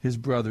and his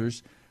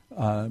brothers,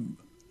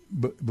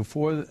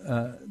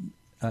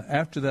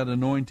 after that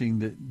anointing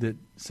that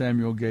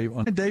Samuel gave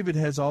on? David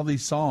has all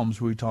these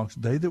psalms where he talks,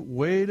 they that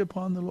wait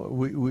upon the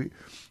Lord.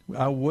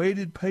 I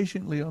waited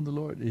patiently on the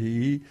Lord.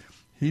 He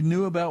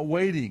knew about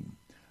waiting.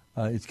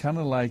 It's kind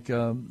of like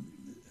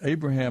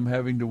Abraham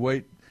having to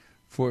wait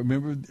for,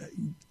 remember,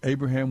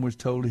 Abraham was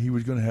told he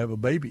was going to have a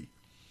baby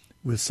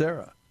with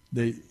Sarah.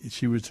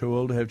 She was too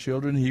old to have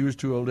children. He was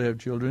too old to have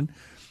children.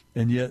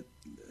 And yet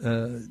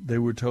they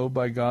were told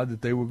by God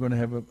that they were going to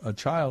have a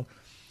child.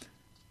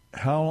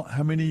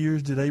 How many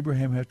years did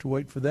Abraham have to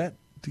wait for that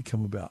to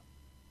come about?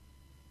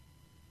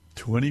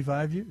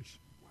 25 years.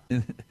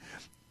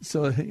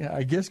 So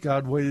I guess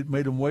God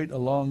made him wait a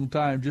long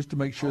time just to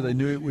make sure they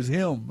knew it was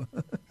him.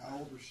 How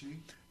old was she?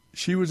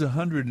 She was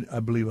 100,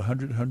 I believe,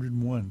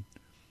 101.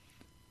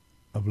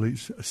 I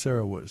believe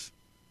Sarah was.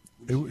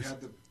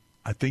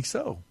 I think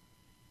so.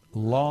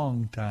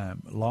 Long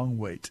time, long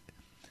wait.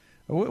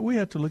 We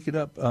have to look it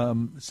up.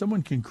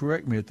 Someone can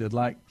correct me if they'd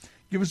like.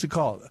 Give us a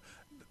call.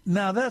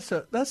 Now, that's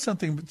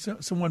something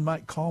someone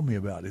might call me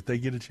about if they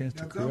get a chance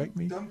to correct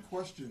me. Dumb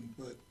question,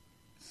 but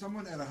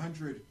someone at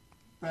 100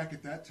 back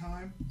at that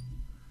time,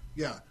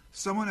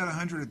 someone at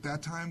 100 at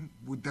that time,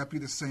 would that be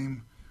the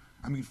same?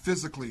 I mean,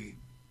 physically,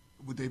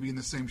 would they be in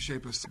the same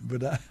shape as?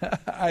 But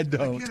I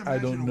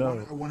don't know.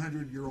 A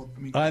 100-year-old. I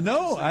mean, I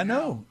know.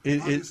 Now,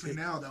 obviously,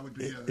 now that would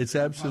be. It's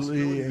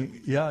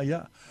absolutely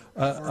yeah.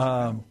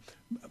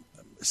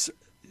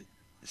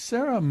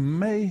 Sarah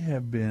may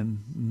have been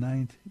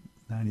 90,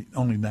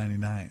 only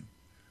 99.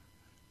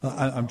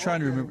 I'm trying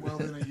to remember. Well,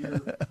 in a year.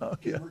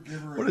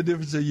 What a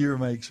difference a year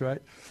makes,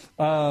 right?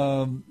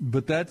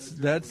 But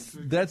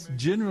that's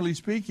generally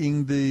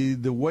speaking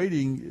the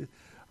waiting.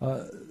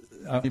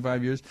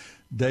 25 years.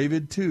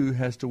 David too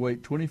has to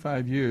wait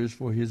 25 years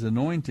for his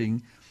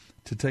anointing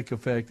to take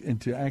effect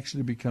and to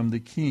actually become the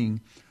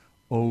king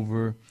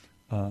over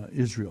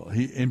Israel.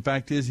 In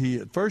fact,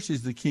 at first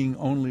he's the king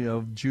only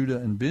of Judah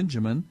and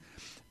Benjamin,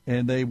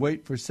 and they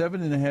wait for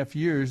 7.5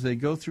 years. They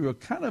go through a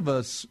kind of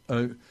a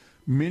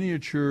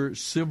miniature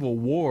civil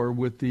war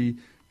with the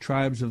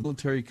tribes of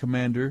military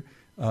commander,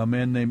 a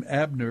man named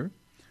Abner,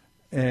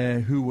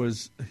 who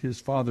was his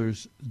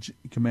father's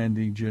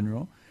commanding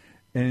general.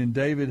 And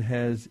David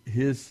has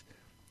his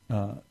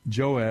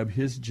Joab,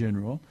 his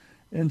general,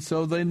 and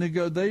so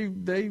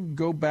they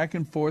go back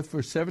and forth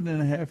for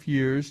 7.5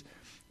 years,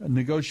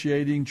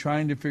 negotiating,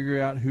 trying to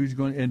figure out who's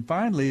going. And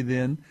finally,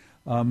 then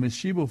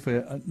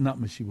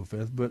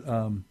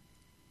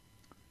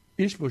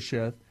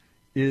Ishbosheth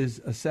is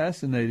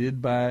assassinated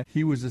by.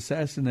 He was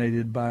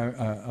assassinated by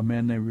a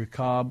man named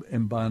Rechab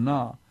and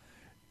Baanah,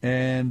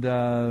 and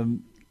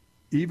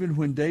even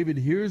when David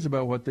hears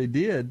about what they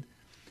did,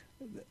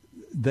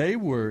 they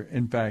were,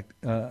 in fact,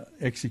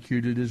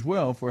 executed as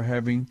well for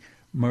having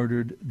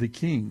murdered the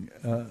king,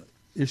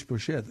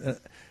 Ishbosheth.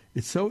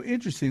 It's so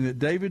interesting that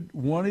David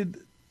wanted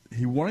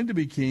to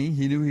be king.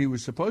 He knew he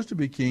was supposed to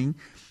be king,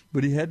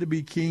 but he had to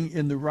be king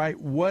in the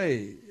right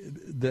way,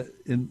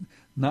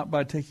 not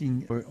by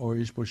taking or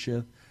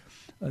Ishbosheth.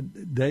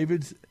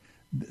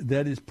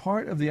 That is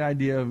part of the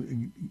idea of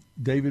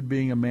David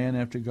being a man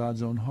after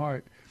God's own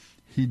heart.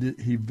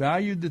 He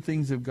valued the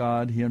things of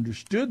God. He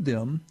understood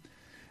them.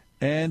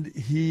 And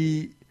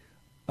he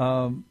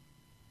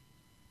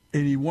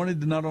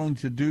wanted not only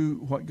to do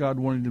what God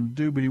wanted him to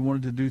do, but he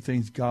wanted to do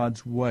things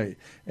God's way.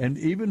 And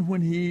even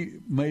when he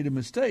made a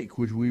mistake,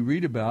 which we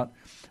read about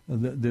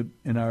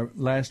in our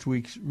last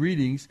week's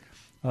readings,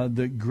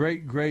 the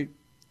great,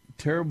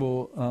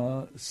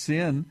 terrible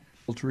sin,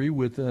 adultery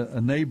with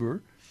a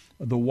neighbor,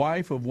 the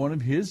wife of one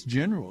of his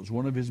generals,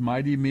 one of his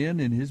mighty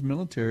men in his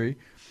military,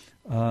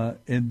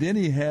 and then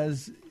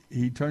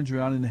he turns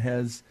around and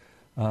has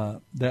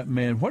that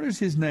man. What is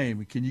his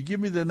name? Can you give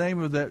me the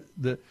name of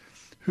that?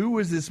 Who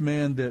was this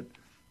man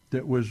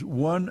that was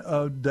one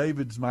of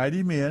David's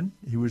mighty men?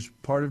 He was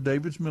part of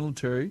David's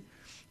military,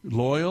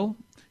 loyal.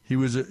 He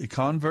was a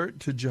convert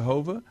to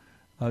Jehovah,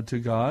 to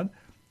God,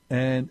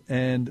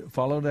 and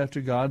followed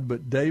after God.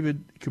 But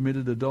David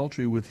committed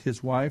adultery with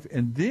his wife,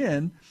 and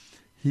then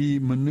he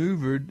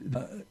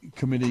maneuvered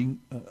committing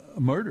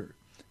murder.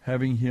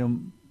 having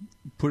him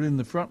put in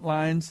the front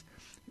lines,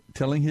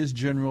 telling his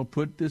general,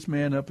 put this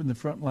man up in the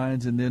front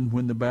lines, and then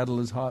when the battle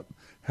is hot,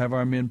 have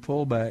our men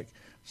pull back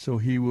so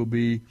he will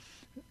be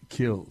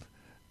killed.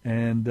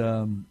 And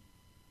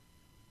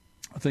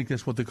I think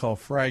that's what they call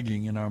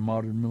fragging in our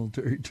modern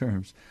military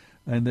terms.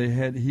 And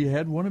he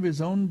had one of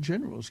his own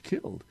generals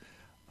killed.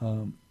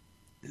 A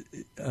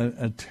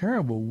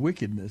terrible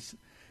wickedness.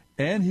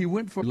 And he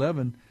went for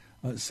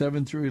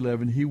 7 through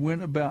 11. He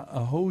went about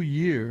a whole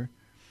year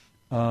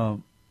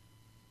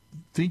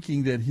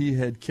thinking that he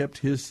had kept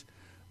his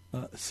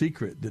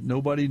secret, that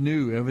nobody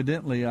knew.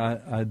 Evidently,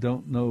 I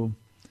don't know.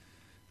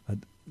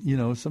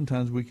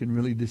 Sometimes we can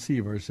really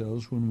deceive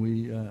ourselves when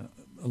we are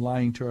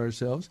lying to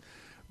ourselves.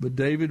 But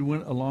David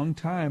went a long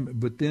time.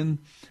 But then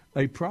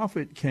a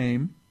prophet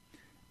came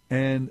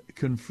and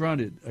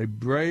confronted, a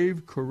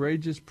brave,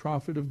 courageous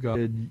prophet of God.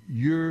 Said,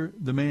 "You're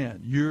the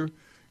man.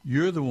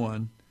 You're the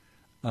one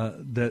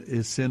that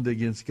is sinned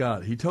against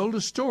God." He told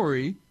a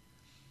story.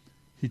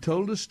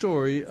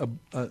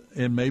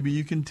 And maybe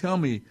you can tell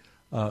me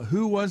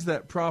who was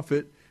that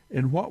prophet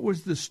and what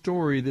was the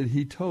story that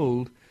he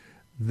told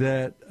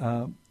that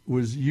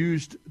was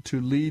used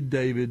to lead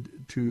David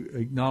to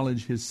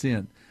acknowledge his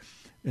sin.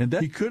 And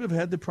that he could have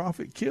had the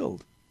prophet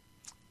killed.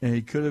 And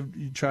he could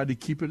have tried to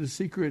keep it a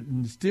secret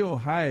and still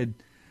hide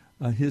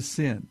his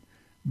sin.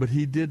 But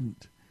he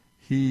didn't.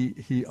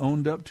 He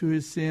owned up to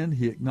his sin.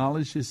 He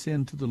acknowledged his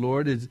sin to the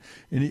Lord.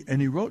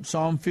 And he wrote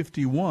Psalm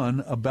 51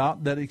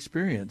 about that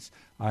experience.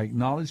 I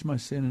acknowledge my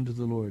sin unto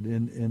the Lord.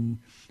 And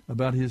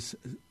about his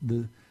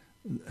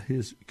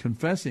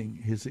confessing,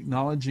 his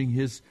acknowledging,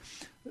 his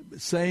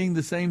saying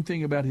the same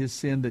thing about his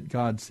sin that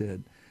God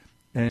said.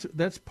 And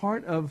that's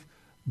part of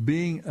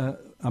being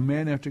a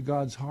man after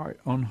God's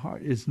own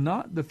heart. It's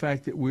not the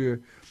fact that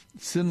we're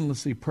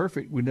sinlessly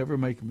perfect, we never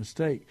make a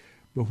mistake,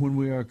 but when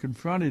we are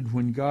confronted,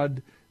 when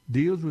God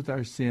deals with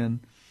our sin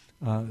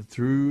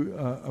through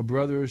a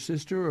brother or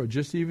sister, or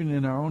just even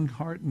in our own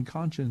heart and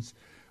conscience,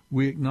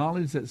 we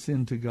acknowledge that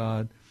sin to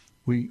God.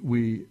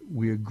 We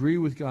agree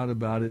with God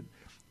about it,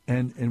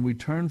 and we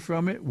turn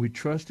from it. We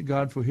trust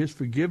God for his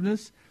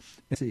forgiveness.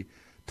 And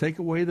take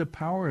away the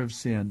power of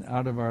sin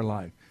out of our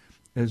life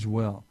as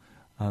well.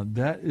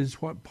 That is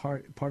what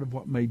part of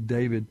what made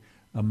David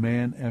a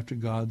man after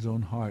God's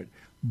own heart.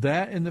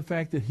 That and the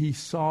fact that he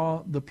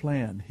saw the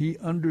plan. He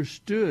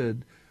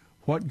understood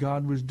what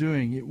God was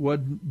doing. It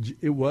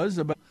was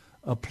about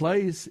a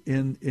place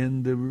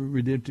in the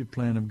redemptive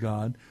plan of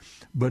God,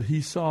 but he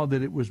saw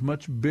that it was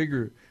much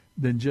bigger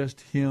than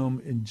just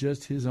him and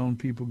just his own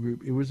people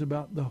group. It was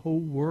about the whole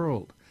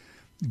world.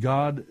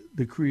 God,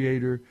 the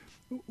Creator,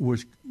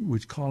 was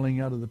calling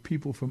out of the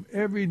people from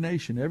every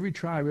nation, every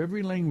tribe,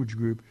 every language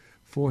group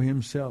for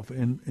himself.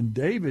 And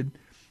David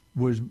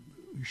was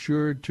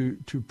sure to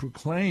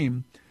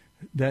proclaim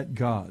that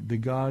God, the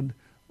God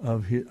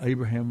of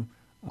Abraham,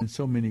 in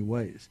so many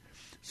ways.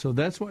 So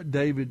that's what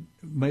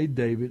made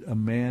David a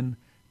man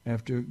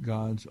after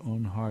God's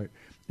own heart.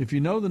 If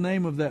you know the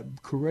name of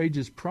that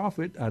courageous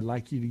prophet, I'd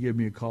like you to give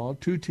me a call,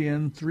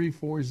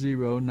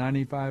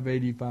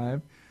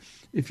 210-340-9585.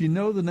 If you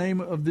know the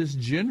name of this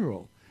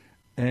general,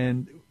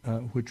 and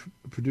which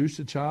produced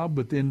a child,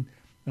 but then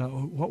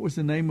what was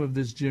the name of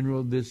this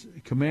general, this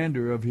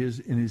commander of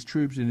his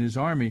troops in his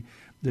army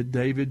that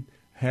David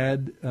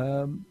had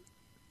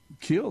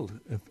killed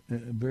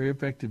very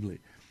effectively?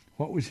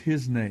 What was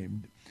his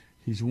name?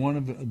 He's one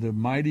of the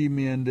mighty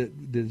men that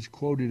is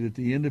quoted at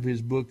the end of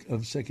his book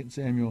of 2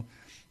 Samuel.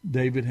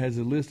 David has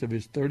a list of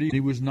his 30. He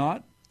was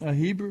not a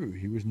Hebrew.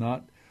 He was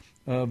not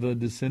of a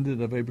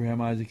descendant of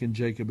Abraham, Isaac, and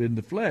Jacob in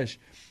the flesh.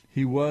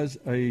 He was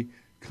a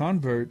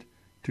convert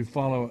to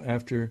follow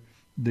after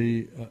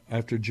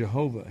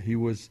Jehovah. He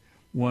was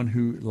one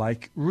who,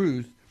 like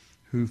Ruth,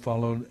 who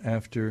followed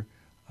after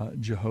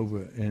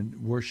Jehovah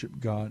and worshiped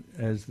God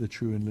as the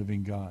true and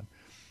living God.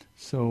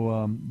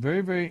 So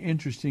very, very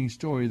interesting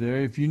story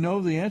there. If you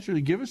know the answer,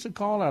 give us a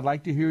call. I'd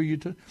like to hear you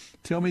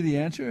tell me the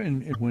answer.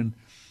 And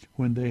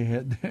when they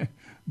had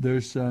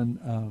their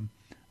son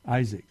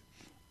Isaac,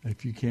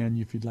 if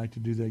you'd like to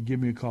do that, give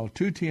me a call,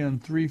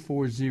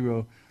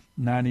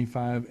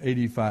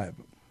 210-340-9585.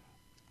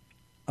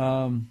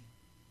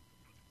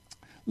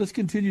 Let's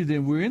continue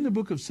then. We're in the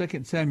book of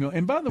 2 Samuel.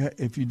 And by the way,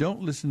 if you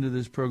don't listen to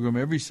this program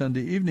every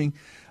Sunday evening,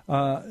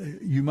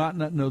 you might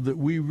not know that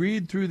we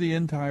read through the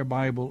entire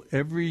Bible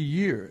every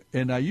year.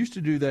 And I used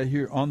to do that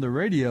here on the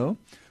radio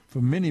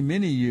for many,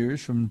 many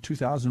years, from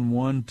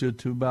 2001 to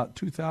about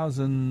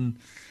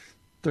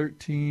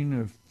 2013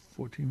 or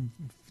 14,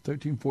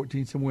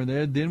 somewhere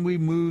there. Then we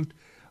moved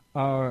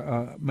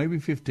maybe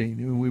 15,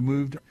 and we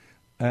moved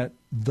at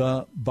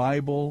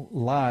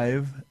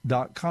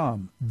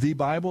thebiblelive.com.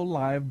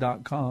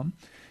 Thebiblelive.com.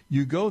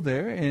 You go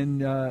there,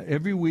 and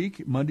every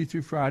week, Monday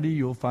through Friday,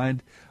 you'll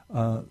find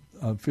a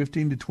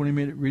 15 to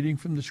 20-minute reading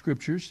from the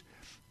Scriptures,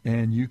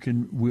 and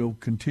we'll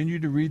continue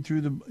to read through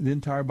the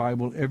entire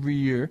Bible every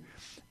year,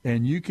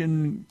 and you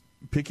can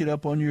pick it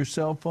up on your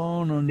cell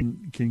phone,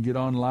 and can get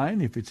online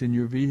if it's in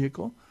your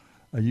vehicle.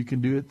 You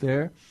can do it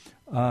there,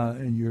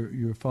 and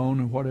your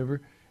phone or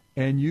whatever.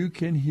 and you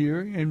can hear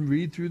and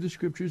read through the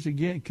Scriptures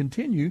again.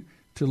 Continue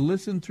to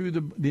listen through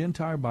the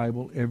entire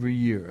Bible every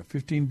year. A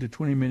 15 to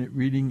 20-minute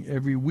reading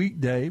every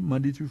weekday,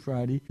 Monday through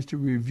Friday, to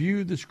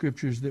review the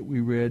Scriptures that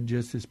we read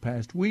just this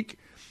past week,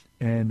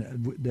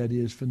 and that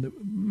is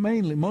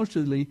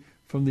mostly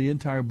from the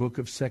entire book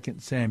of 2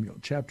 Samuel,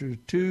 chapters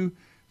 2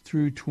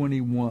 through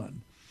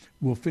 21.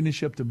 We'll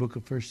finish up the book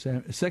of 2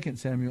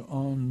 Samuel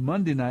on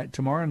Monday night,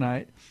 tomorrow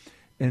night,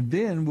 and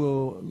then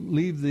we'll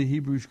leave the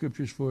Hebrew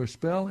Scriptures for a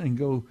spell and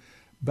go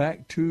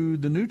back to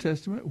the New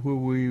Testament, where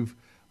we've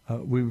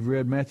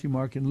read Matthew,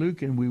 Mark, and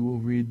Luke, and we will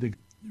read the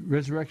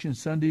Resurrection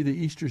Sunday, the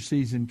Easter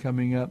season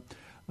coming up.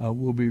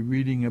 We'll be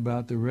reading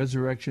about the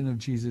resurrection of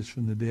Jesus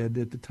from the dead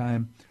at the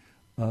time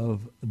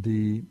of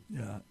the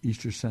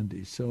Easter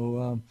Sunday.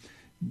 So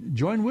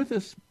join with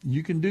us.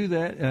 You can do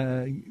that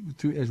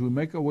as we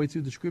make our way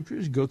through the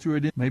Scriptures. Go through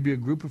it. Maybe a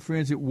group of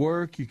friends at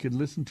work. You could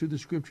listen to the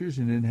Scriptures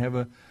and then have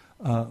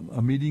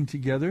a meeting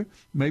together.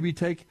 Maybe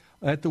take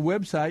at the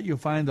website. You'll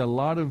find a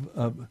lot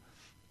of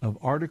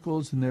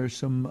articles, and there's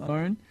some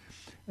learn.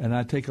 And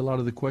I take a lot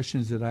of the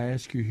questions that I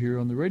ask you here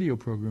on the radio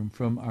program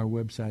from our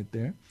website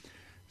there.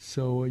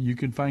 So you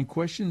can find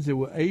questions that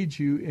will aid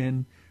you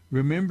in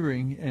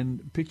remembering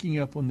and picking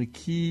up on the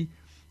key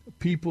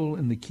people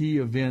and the key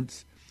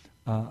events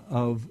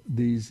of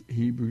these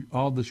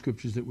all the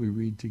Scriptures that we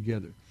read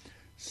together.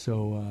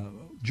 So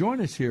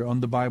join us here on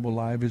the Bible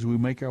Live as we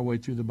make our way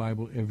through the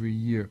Bible every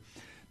year.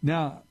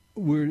 Now,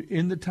 we're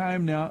in the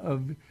time now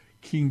of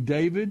King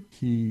David.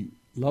 He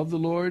loved the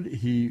Lord.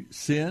 He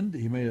sinned.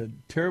 He made a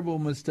terrible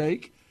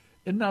mistake.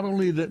 And not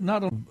only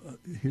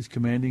his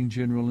commanding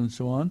general and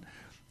so on,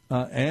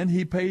 and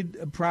he paid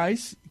a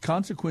price,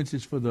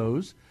 consequences for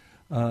those,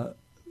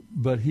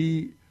 but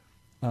he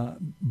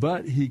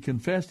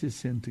confessed his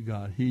sin to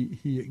God.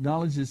 He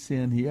acknowledged his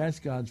sin. He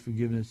asked God's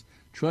forgiveness,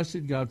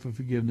 trusted God for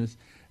forgiveness,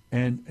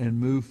 and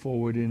moved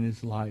forward in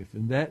his life.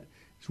 And that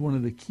is one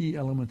of the key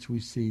elements we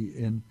see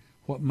in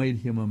what made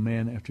him a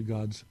man after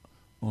God's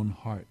own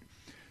heart.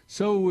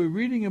 So we're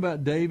reading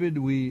about David.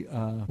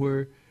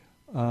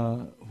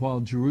 While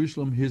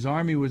Jerusalem, his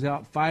army was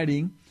out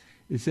fighting,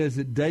 it says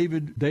that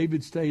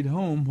David stayed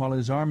home while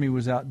his army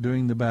was out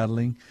doing the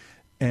battling,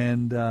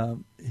 and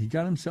he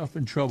got himself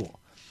in trouble.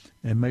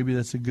 And maybe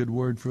that's a good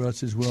word for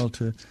us as well,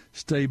 to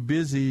stay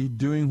busy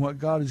doing what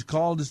God has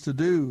called us to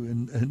do,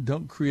 and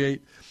don't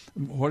create,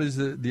 what is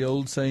the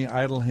old saying,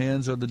 idle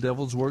hands are the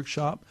devil's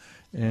workshop.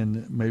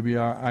 And maybe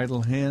our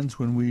idle hands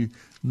when we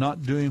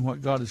not doing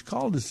what God has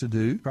called us to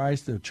do,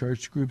 Christ, the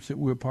church groups that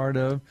we're part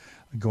of,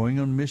 going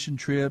on mission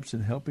trips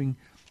and helping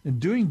and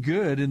doing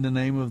good in the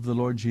name of the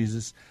Lord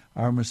Jesus,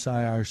 our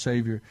Messiah, our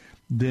Savior,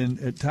 then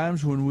at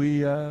times when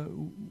we,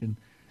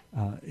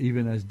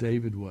 even as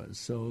David was.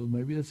 So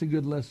maybe that's a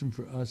good lesson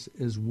for us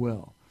as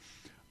well.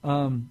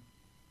 But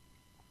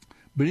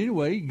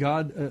anyway,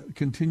 God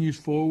continues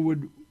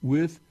forward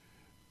with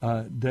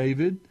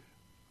David,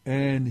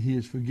 and he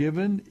is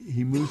forgiven.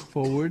 He moves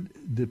forward.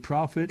 The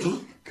prophet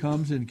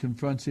comes and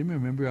confronts him.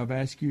 Remember, I've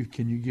asked you,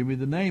 can you give me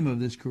the name of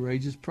this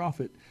courageous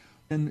prophet,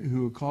 and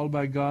who are called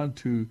by God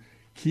to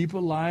keep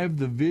alive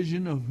the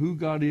vision of who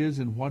God is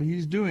and what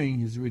he's doing,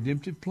 his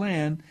redemptive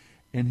plan,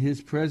 and his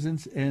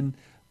presence, and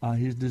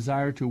his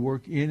desire to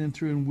work in and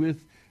through and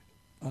with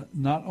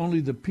not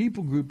only the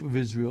people group of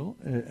Israel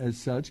as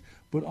such,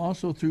 but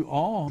also through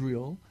all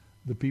Israel,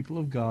 the people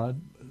of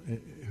God.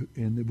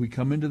 And we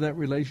come into that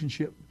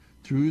relationship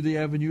through the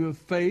avenue of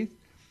faith,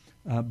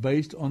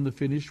 based on the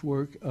finished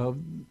work of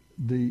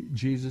the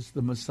Jesus,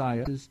 the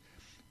Messiah.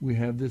 We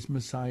have this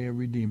Messiah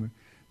Redeemer.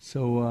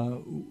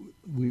 So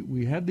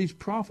we have these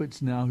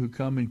prophets now who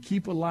come and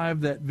keep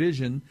alive that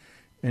vision,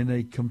 and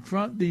they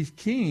confront these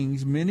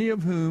kings, many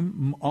of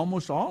whom,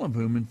 almost all of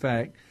whom, in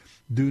fact,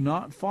 do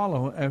not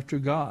follow after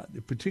God.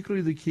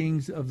 Particularly the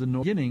kings of the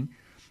beginning,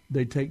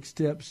 they take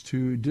steps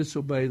to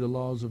disobey the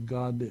laws of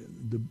God,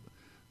 the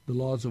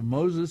laws of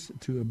Moses,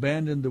 to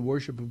abandon the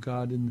worship of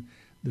God in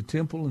the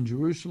temple in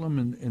Jerusalem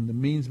and the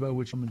means by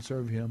which they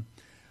serve him.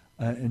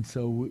 And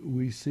so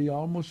we see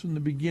almost from the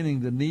beginning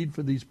the need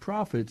for these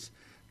prophets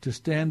to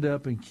stand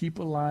up and keep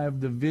alive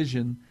the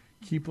vision,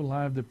 keep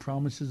alive the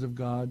promises of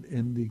God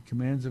and the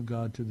commands of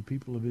God to the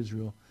people of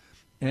Israel.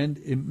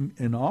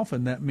 And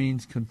often that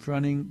means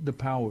confronting the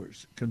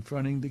powers,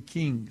 confronting the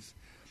kings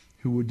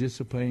who were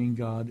disobeying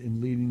God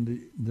and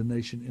leading the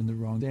nation in the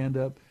wrong. Stand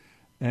up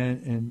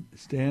and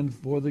stand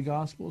for the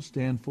gospel,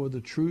 stand for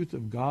the truth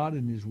of God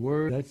and his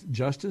word. That's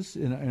justice,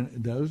 and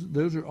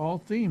those are all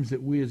themes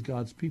that we as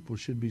God's people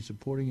should be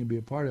supporting and be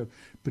a part of,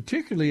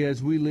 particularly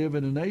as we live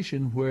in a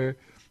nation where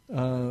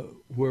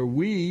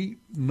we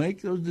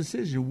make those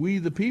decisions. We,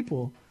 the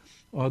people,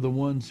 are the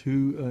ones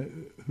who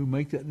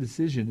make that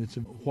decision. It's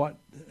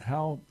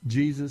how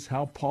Jesus,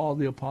 how Paul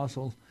the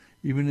apostle,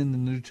 even in the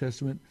New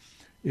Testament,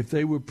 if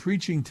they were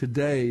preaching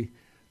today,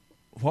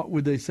 what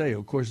would they say?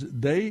 Of course,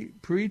 they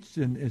preached,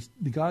 and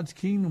God's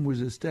kingdom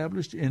was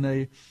established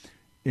it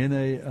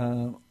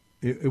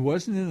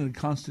wasn't in a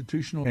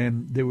constitutional,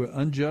 and they were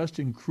unjust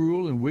and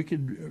cruel and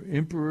wicked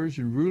emperors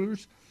and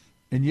rulers,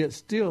 and yet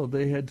still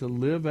they had to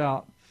live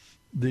out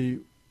the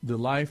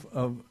life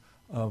of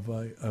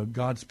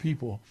God's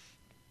people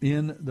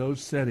in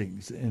those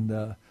settings.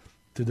 And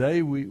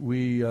today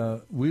we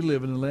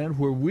live in a land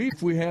where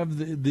if we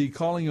have the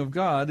calling of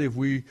God, if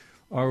we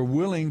are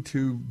willing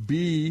to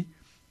be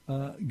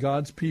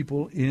God's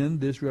people in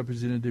this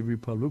representative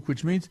republic,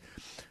 which means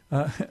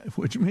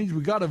we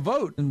got to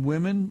vote. And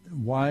women,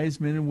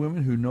 wise men and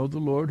women who know the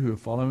Lord, who are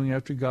following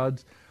after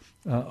God's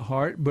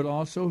heart, but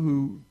also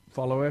who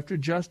follow after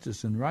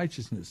justice and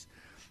righteousness.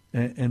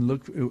 And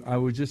look, I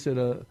was just at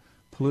a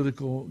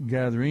political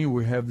gathering.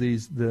 We have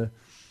the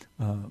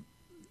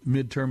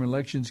midterm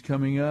elections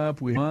coming up.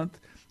 We have a month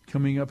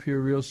coming up here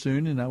real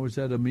soon, and I was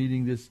at a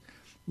meeting this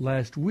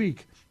last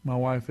week, my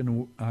wife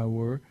and I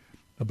were,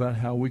 about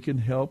how we can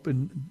help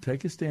and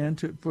take a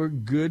stand for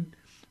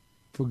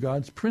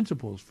God's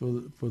principles,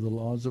 for the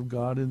laws of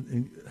God,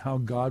 and how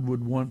God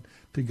would want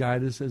to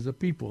guide us as a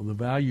people, the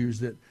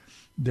values that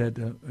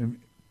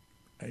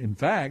in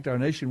fact our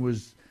nation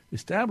was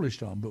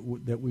established on,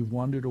 but that we've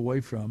wandered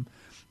away from,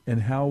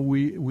 and how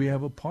we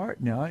have a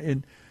part now.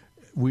 And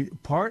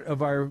part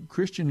of our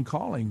Christian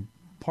calling,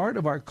 part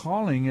of our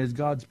calling as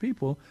God's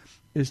people,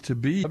 is to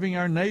be loving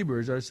our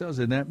neighbors ourselves,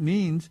 and that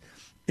means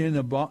in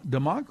a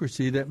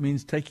democracy, that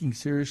means taking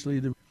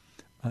seriously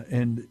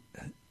and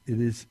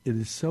it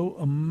is so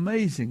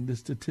amazing, the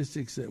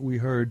statistics that we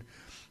heard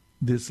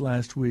this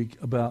last week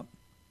about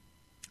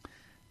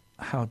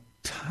how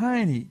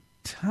tiny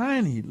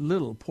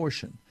little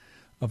portion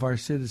of our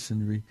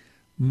citizenry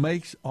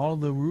makes all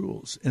the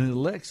rules and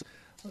elects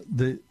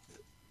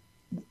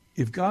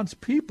if God's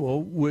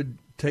people would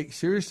take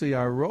seriously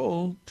our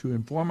role to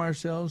inform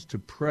ourselves, to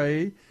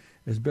pray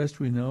as best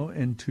we know,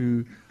 and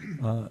to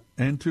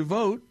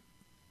vote,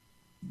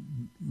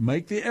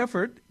 make the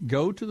effort,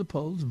 go to the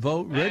polls,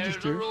 vote,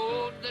 register,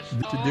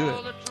 to do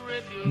it.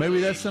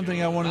 Maybe that's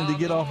something I wanted to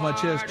get off my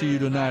chest to you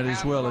tonight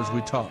as well as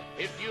we talk.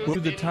 We'll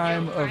do the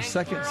time of 2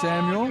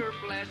 Samuel,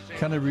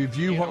 kind of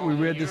review what we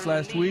read this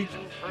last week,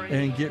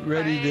 and get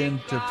ready then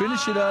to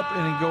finish it up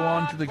and then go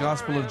on to the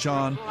Gospel of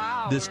John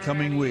this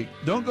coming week.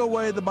 Don't go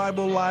away. The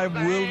Bible Live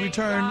will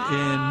return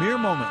in mere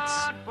moments.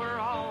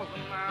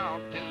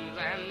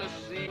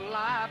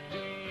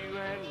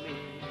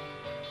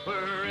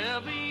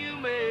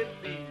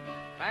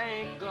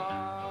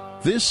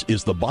 This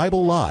is the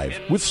Bible Live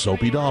with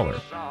Soapy Dollar.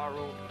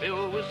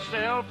 Filled with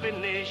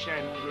selfishness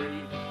and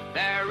greed,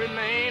 there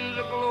remains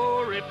a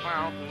glory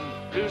fountain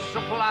to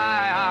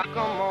supply our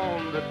come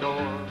on the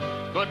door.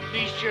 But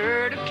be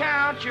sure to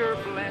count your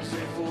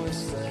blessings.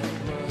 Voice that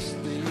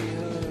must be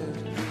heard.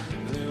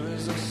 There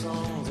is a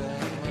song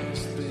that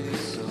must be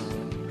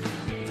sung.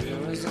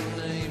 There is a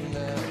name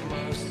that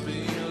must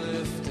be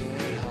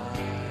lifted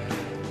high.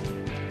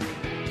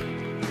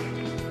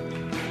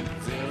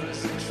 There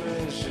is a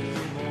treasure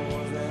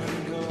more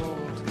than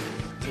gold.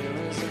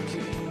 There is a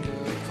king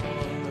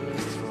upon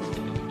the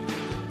throne.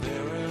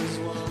 There is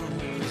one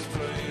whose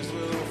praise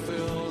will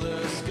fill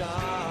the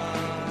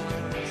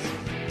skies.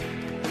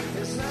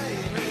 His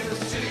name is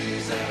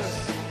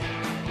Jesus,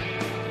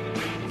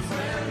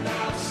 friend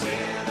of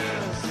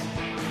sinners.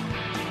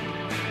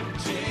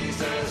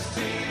 Jesus,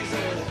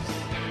 Jesus,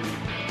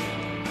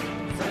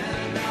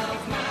 friend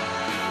of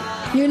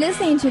mine. You're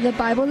listening to the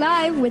Bible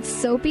Live with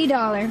Soapy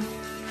Dollar.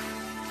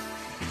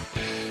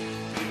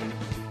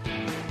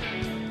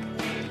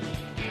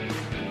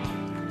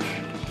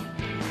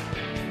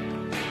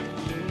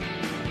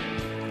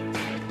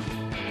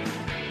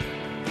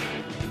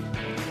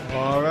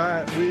 All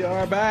right, we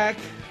are back.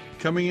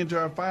 Coming into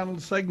our final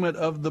segment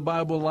of the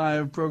Bible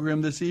Live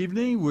program this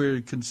evening,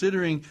 we're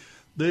considering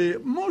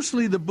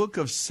mostly the book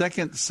of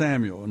 2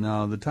 Samuel.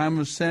 Now, the time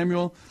of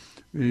Samuel,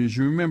 as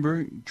you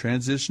remember,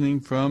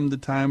 transitioning from the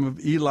time of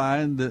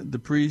Eli, the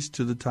priest,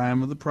 to the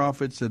time of the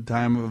prophets, the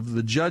time of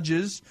the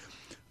judges,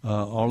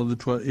 all of the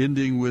 12,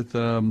 ending with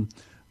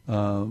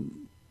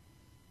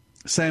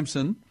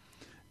Samson,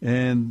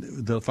 and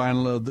the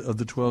final of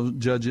the 12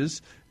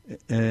 judges,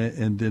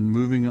 and then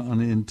moving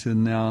on into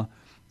now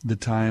the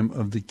time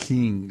of the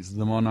kings,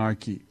 the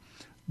monarchy.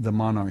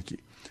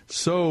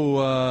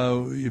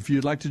 So if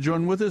you'd like to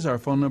join with us, our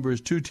phone number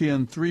is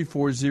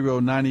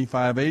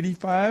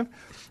 210-340-9585,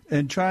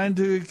 and trying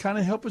to kind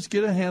of help us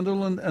get a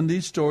handle on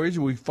these stories.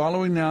 We're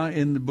following now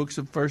in the books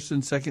of 1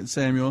 and 2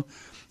 Samuel,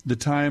 the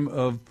time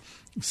of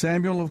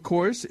Samuel, of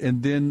course,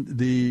 and then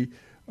the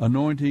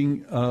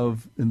anointing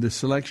of, and the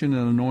selection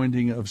and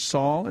anointing of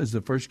Saul as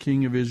the first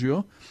king of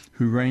Israel,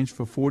 who reigns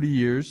for 40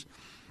 years.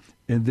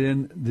 And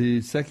then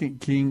the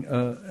second king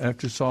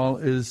after Saul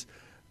is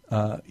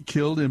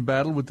killed in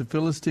battle with the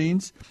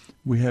Philistines.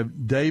 We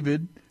have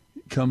David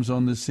comes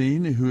on the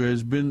scene,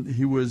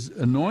 he was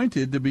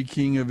anointed to be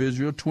king of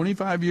Israel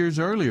 25 years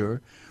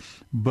earlier,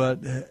 but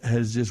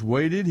has just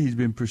waited. He's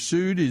been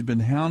pursued. He's been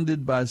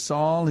hounded by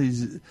Saul.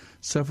 He's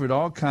suffered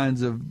all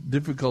kinds of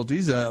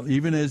difficulties,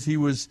 even as he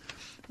was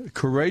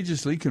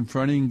courageously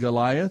confronting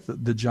Goliath,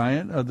 the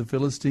giant of the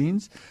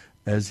Philistines,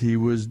 as he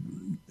was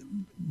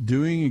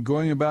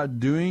going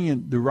about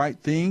doing the right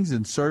things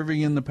and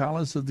serving in the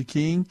palace of the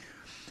king.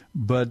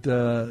 But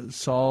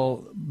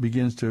Saul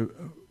begins to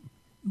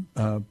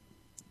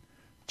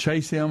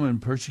chase him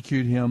and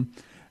persecute him.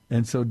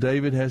 And so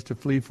David has to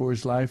flee for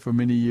his life for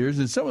many years.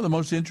 And some of the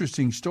most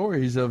interesting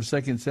stories of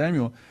 2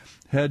 Samuel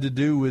had to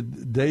do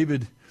with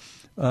David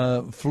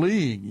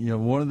fleeing. You know,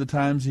 one of the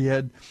times he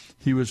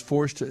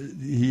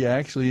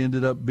actually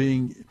ended up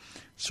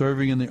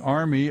serving in the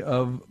army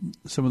of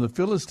some of the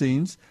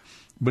Philistines,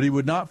 but he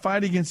would not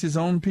fight against his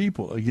own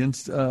people,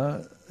 against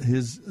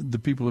the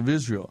people of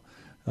Israel,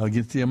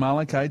 against the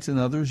Amalekites and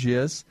others,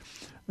 yes.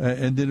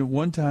 And then at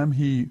one time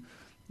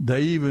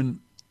they even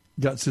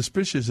got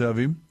suspicious of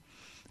him,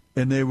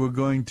 and they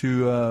wanted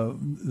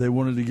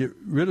to get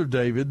rid of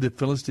David, the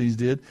Philistines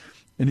did,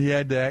 and he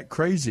had to act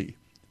crazy.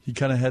 He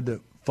kind of had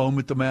to foam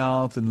at the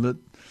mouth and let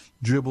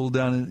dribble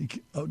down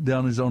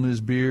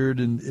his beard,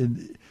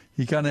 and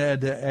he kind of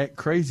had to act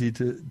crazy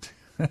to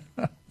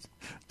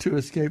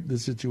escape the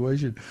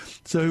situation.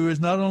 So he was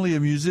not only a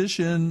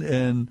musician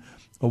and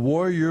a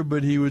warrior,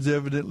 but he was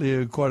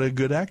evidently quite a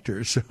good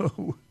actor.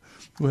 So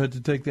we'll have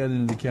to take that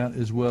into account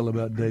as well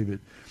about David.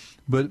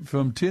 But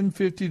from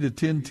 1050 to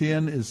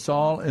 1010 is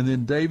Saul, and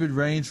then David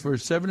reigns for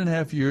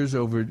 7.5 years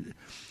over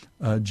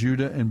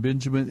Judah and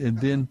Benjamin, and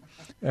then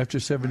after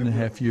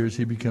 7.5 years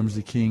he becomes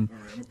the king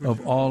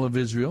of all of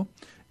Israel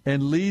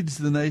and leads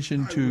the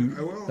nation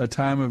to a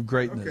time of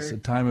greatness, a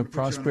time of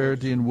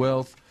prosperity and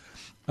wealth,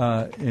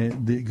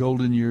 and the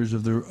golden years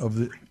of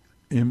the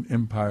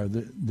empire,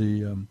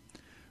 the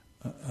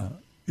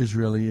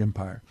Israeli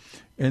empire.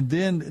 And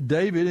then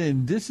David,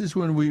 and this is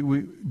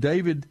when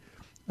David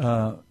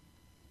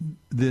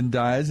then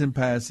dies and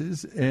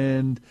passes,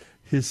 and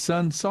his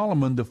son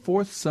Solomon, the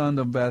fourth son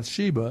of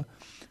Bathsheba,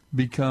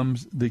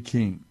 becomes the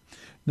king.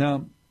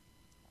 Now,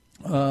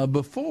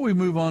 before we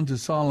move on to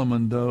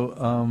Solomon,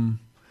 though,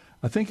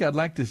 I think I'd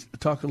like to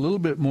talk a little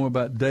bit more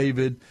about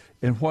David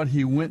and what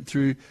he went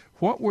through.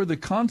 What were the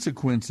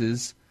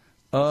consequences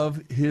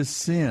of his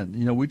sin?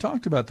 You know, we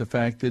talked about the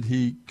fact that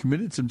he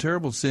committed some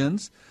terrible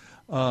sins.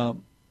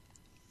 And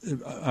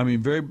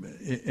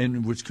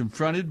was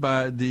confronted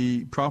by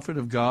the prophet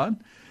of God.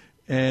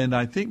 And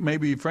I think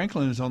maybe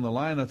Franklin is on the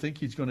line. I think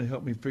he's going to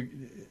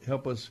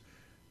help us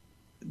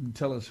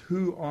tell us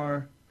who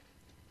are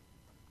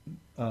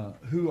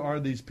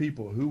these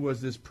people? Who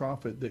was this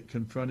prophet that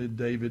confronted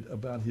David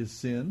about his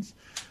sins?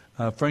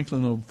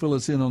 Franklin will fill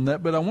us in on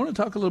that. But I want to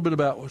talk a little bit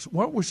about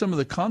what were some of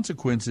the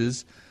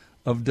consequences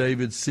of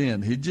David's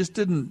sin. He just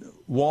didn't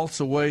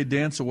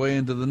dance away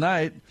into the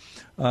night.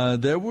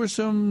 There was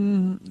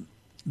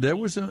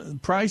a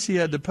price he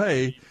had to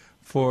pay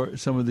for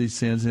some of these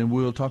sins, and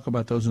we'll talk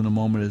about those in a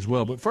moment as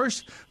well. But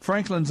first,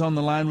 Franklin's on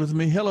the line with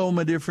me. Hello,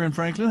 my dear friend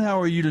Franklin. How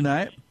are you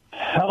tonight?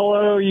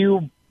 Hello,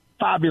 you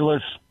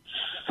fabulous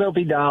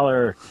Soapy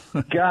Dollar.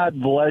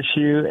 God bless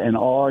you and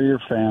all your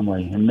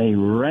family, and may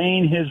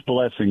rain his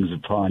blessings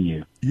upon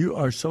you. You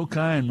are so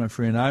kind, my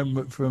friend.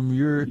 I'm from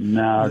your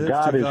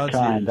God is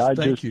kind.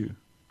 Thank you.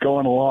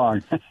 Going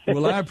along.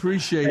 Well, I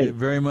appreciate it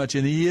very much,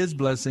 and he is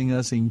blessing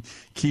us and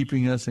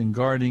keeping us and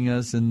guarding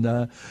us and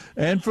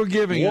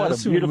forgiving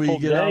us when we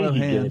get out of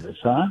hand. Gave us,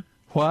 huh?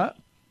 What?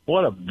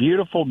 What a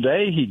beautiful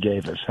day he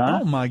gave us,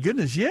 huh? Oh my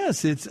goodness,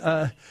 yes. It's.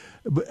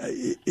 But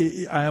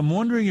I am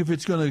wondering if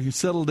it's going to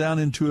settle down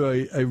into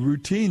a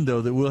routine, though,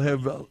 that we'll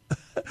have.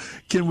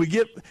 Can we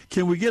get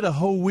a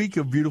whole week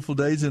of beautiful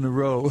days in a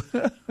row?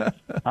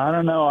 I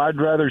don't know. I'd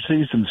rather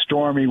see some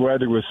stormy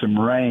weather with some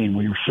rain.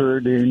 We sure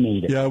do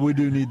need it. Yeah, we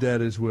do need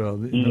that as well.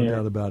 No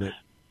doubt about it.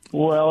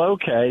 Well,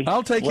 okay.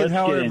 I'll take it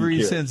however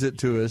he sends it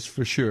to us,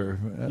 for sure.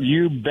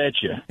 You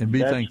betcha. And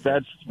be thankful.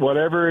 That's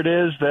whatever it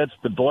is, that's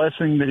the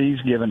blessing that he's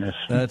given us.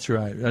 That's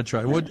right.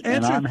 Well,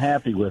 and I'm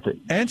happy with it.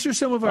 Answer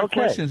some of our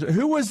questions.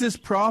 Who was this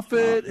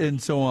prophet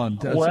and so on?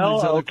 Let's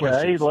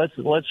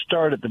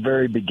start at the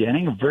very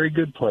beginning. A very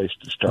good place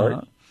to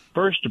start.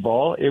 First of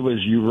all, it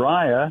was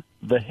Uriah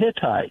the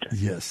Hittite.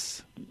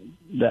 Yes.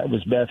 That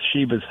was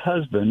Bathsheba's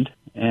husband,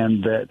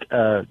 and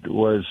that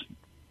was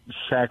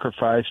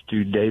sacrificed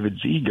to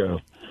David's ego,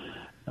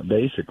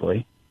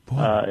 basically.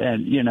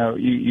 And,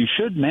 you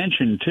should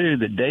mention, too,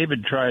 that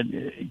David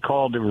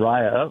called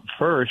Uriah up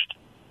first,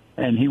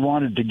 and he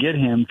wanted to get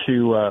him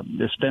to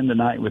spend the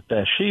night with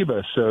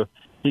Bathsheba so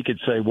he could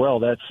say, well,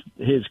 that's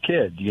his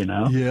kid,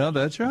 Yeah,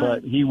 that's right.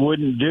 But he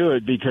wouldn't do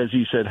it because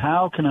he said,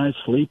 how can I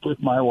sleep with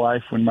my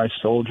wife when my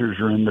soldiers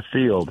are in the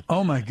field?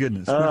 Oh, my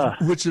goodness.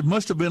 Which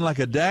must have been like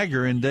a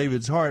dagger in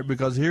David's heart,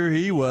 because here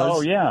he was.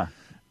 Oh, yeah.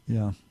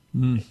 Yeah.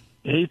 Mm.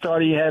 He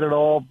thought he had it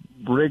all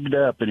rigged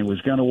up and it was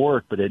going to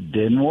work, but it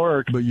didn't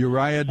work. But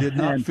Uriah did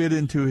not fit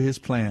into his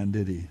plan,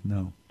 did he?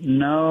 No.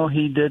 No,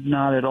 he did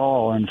not at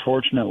all,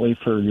 unfortunately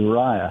for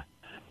Uriah.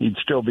 He'd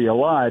still be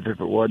alive if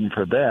it wasn't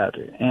for that.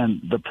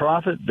 And the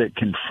prophet that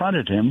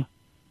confronted him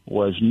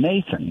was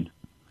Nathan.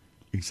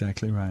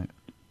 Exactly right.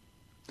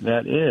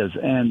 That is.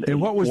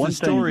 And what was the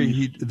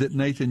story that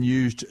Nathan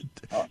used?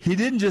 He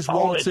didn't just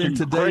waltz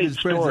into David's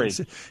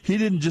presence. He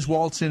didn't just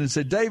waltz in and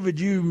say, David,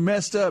 you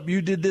messed up.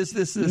 You did this,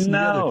 and the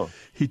other.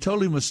 He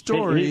told him a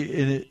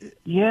story.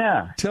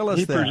 Tell us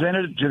he that. He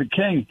presented it to the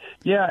king.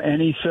 Yeah,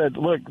 and he said,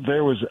 look,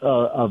 there was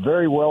a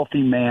very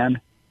wealthy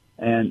man,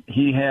 and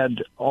he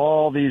had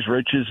all these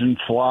riches and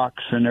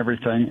flocks and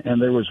everything.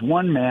 And there was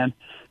one man,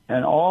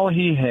 and all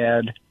he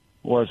had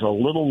was a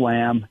little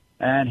lamb,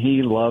 and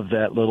he loved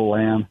that little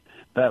lamb.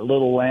 That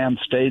little lamb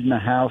stayed in the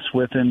house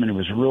with him, and it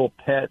was a real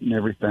pet and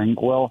everything.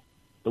 Well,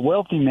 the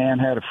wealthy man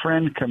had a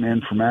friend come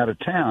in from out of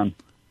town,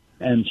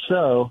 and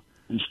so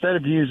instead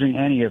of using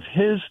any of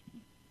his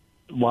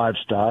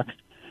livestock,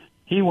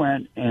 he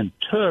went and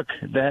took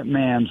that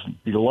man's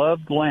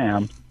beloved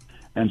lamb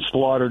and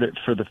slaughtered it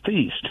for the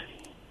feast,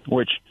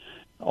 which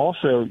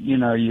also, you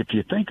know, if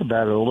you think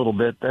about it a little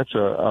bit, that's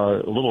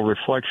a little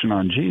reflection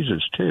on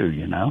Jesus, too,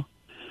 you know?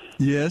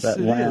 Yes, that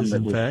it lamb is,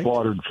 that was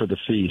slaughtered for the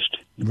feast.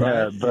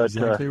 Right,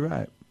 exactly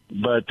right.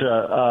 But,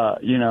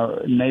 you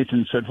know,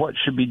 Nathan said, what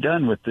should be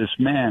done with this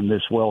man,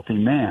 this wealthy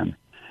man?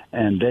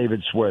 And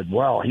David said,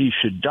 well, he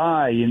should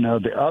die. You know,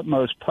 the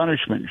utmost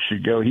punishment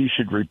should go. He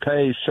should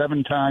repay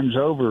 7 times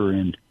over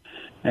and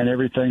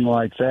everything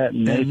like that.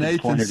 And Nathan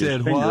pointed said,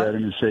 his finger what? at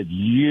him and said,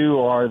 you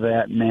are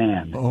that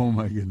man. Oh,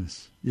 my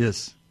goodness.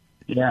 Yes.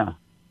 Yeah.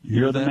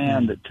 You're the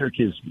man that took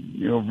his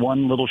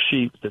one little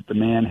sheep that the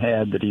man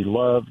had that he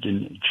loved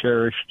and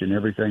cherished and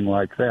everything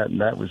like that,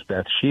 and that was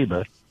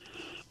Bathsheba.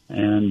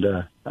 And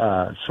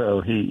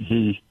so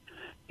he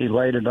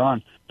laid it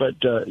on. But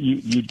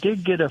you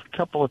did get a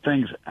couple of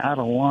things out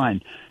of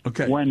line.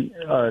 Okay. When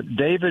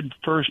David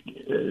first,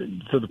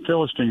 to the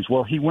Philistines,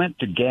 well, he went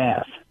to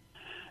Gath.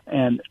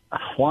 And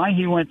why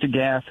he went to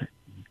Gath,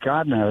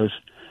 God knows,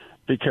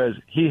 because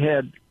he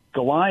had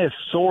Goliath's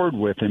sword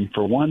with him,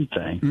 for one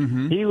thing.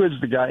 Mm-hmm. He was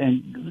the guy,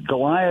 and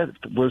Goliath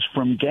was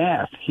from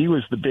Gath. He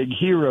was the big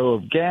hero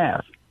of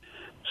Gath.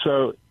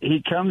 So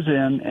he comes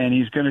in, and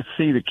he's going to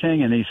see the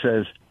king, and he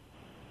says,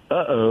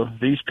 uh-oh,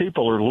 these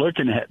people are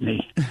looking at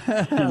me.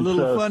 A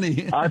little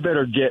funny. I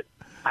better get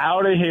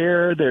out of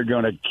here. They're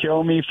going to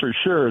kill me for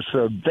sure.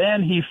 So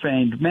then he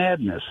feigned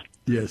madness.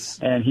 Yes.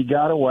 And he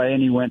got away,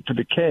 and he went to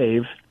the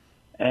cave.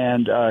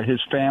 And his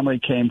family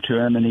came to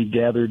him, and he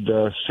gathered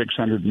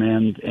 600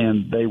 men,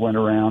 and they went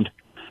around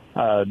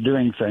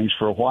doing things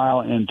for a while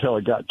until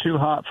it got too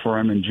hot for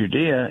him in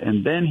Judea,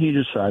 and then he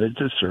decided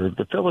to serve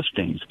the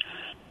Philistines.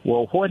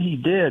 Well, what he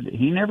did,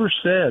 he never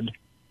said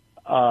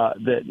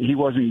that he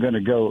wasn't going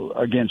to go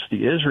against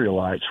the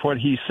Israelites. What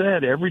he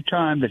said, every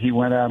time that he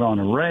went out on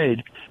a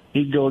raid,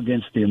 he'd go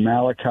against the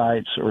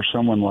Amalekites or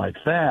someone like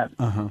that.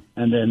 Uh-huh.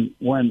 And then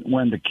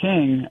when the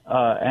king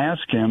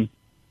asked him,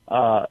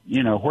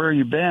 where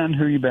you been?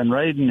 Who you been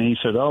raiding? And he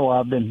said,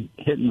 I've been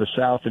hitting the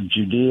south of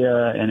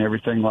Judea and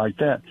everything like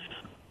that.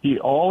 He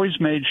always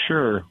made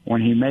sure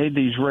when he made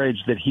these raids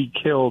that he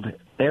killed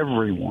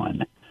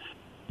everyone,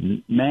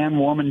 man,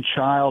 woman,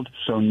 child,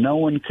 so no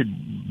one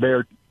could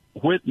bear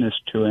witness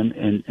to him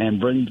and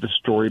bring the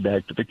story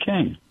back to the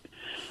king.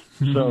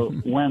 So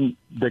when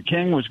the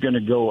king was going to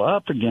go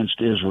up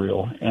against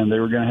Israel and they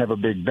were going to have a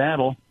big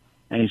battle,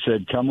 and he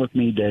said, come with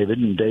me, David.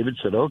 And David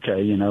said,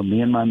 okay, me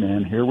and my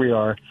men, here we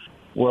are.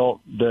 Well,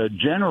 the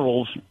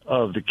generals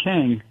of the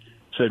king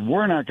said,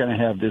 we're not going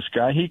to have this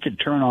guy. He could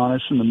turn on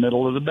us in the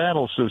middle of the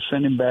battle, so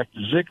send him back to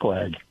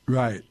Ziklag,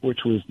 right,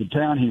 which was the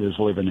town he was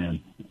living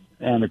in.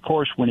 And, of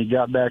course, when he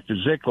got back to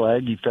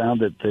Ziklag, he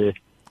found that the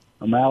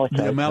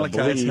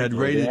Amalekites had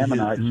raided the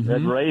Ammonites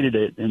had raided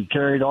it and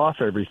carried off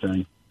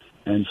everything.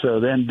 And so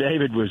then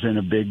David was in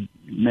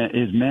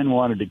his men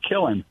wanted to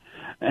kill him.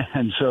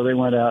 And so they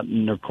went out,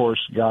 and, of course,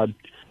 God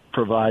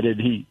provided.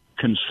 He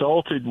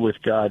consulted with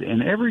God.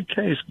 In every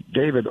case,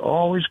 David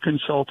always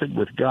consulted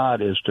with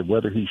God as to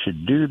whether he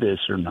should do this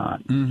or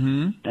not.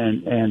 Mm-hmm.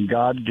 And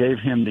God gave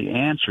him the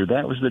answer.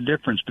 That was the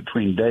difference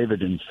between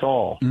David and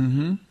Saul.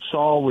 Mm-hmm.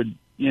 Saul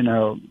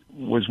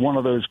was one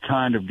of those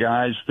kind of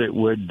guys that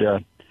would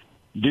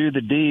do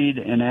the deed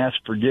and ask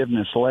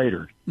forgiveness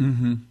later.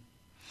 Mm-hmm.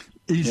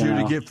 Easier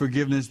to get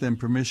forgiveness than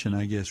permission,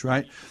 I guess,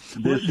 right?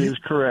 This is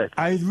correct.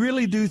 I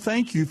really do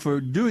thank you for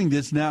doing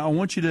this. Now, I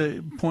want you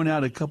to point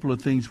out a couple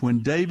of things. When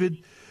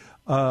David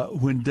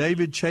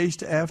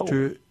chased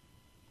after...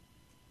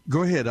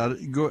 Go ahead.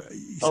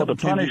 The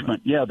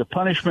punishment. The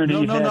punishment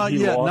he had.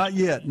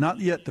 Not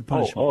yet the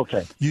punishment. Oh,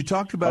 okay. You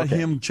talked about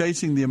him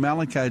chasing the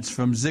Amalekites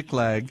from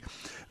Ziklag.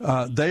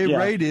 They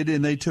raided,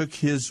 and they took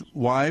his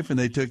wife, and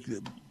they took...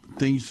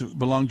 things that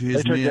belong to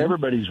his men. They took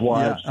everybody's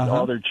wives,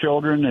 all their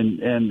children,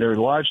 and their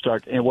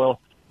livestock. And,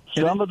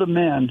 some of the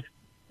men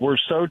were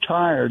so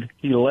tired,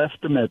 he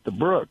left them at the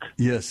brook.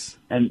 Yes.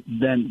 And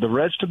then the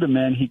rest of the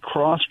men, he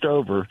crossed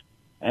over,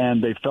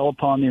 and they fell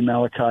upon the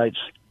Amalekites.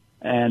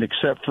 And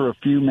except for a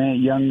few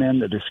young men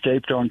that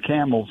escaped on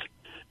camels,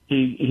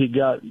 he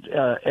got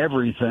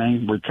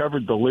everything,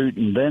 recovered the loot,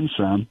 and then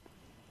some,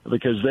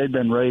 because they'd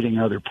been raiding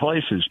other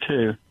places,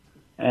 too.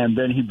 And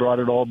then he brought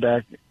it all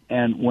back.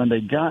 And when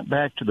they got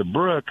back to the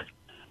brook,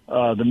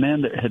 the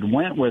men that had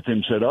went with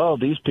him said, "Oh,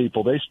 these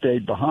people, they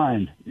stayed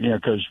behind,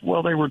 because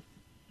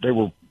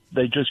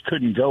they just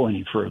couldn't go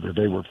any further.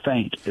 They were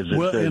faint." As it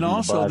says and in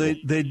also the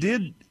Bible. they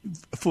did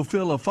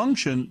fulfill a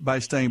function by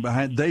staying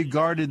behind. They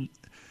guarded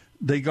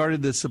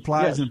the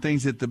supplies and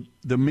things that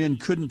the men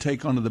couldn't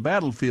take onto the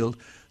battlefield.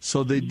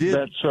 So they did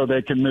that, so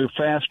they can move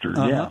faster.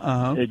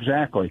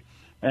 Exactly.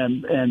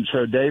 And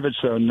so David,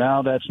 so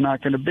now that's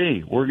not going to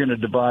be. We're going to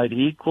divide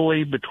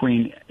equally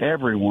between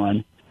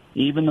everyone,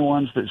 even the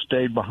ones that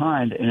stayed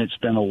behind, and it's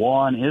been a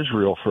law in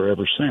Israel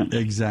forever since.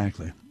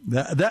 Exactly.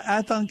 That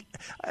I think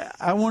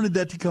I wanted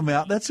that to come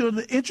out. That's sort of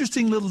the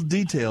interesting little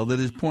detail that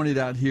is pointed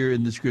out here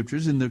in the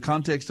scriptures in the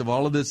context of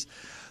all of this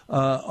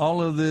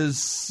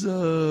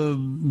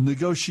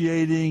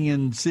negotiating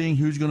and seeing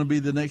who's going to be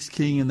the next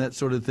king and that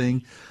sort of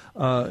thing.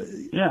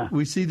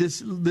 We see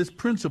this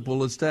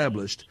principle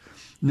established.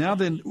 Now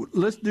then,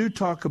 let's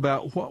talk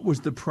about what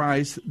was the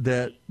price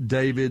that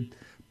David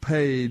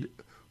paid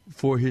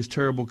for his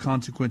terrible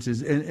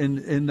consequences.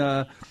 And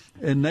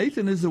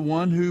Nathan is the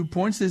one who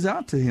points this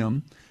out to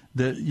him,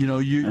 that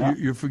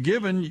you're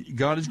forgiven.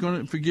 God is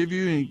going to forgive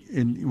you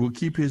and will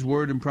keep his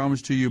word and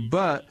promise to you.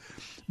 But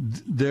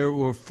there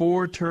were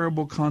 4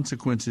 terrible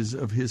consequences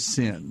of his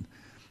sin.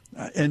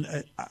 And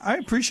I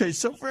appreciate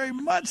so very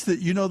much that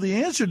you know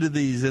the answer to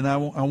these, and I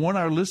want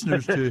our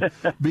listeners to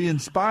be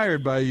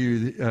inspired by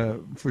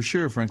you for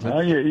sure,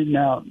 Franklin.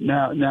 Now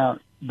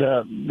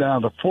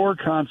the 4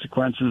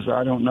 consequences.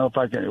 I don't know if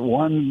I can.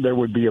 1, there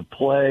would be a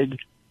plague.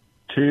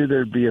 2,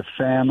 there'd be a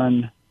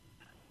famine.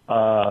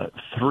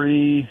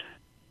 3,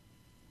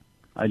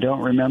 I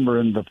don't remember,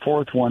 and the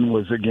 4th one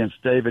was against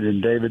David,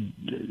 and David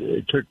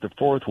took the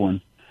 4th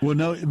one. Well,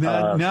 no.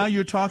 Now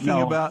you're talking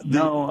about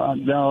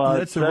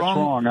that's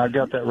wrong. I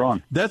got that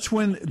wrong. That's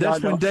when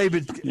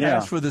David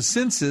asked for the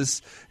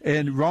census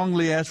and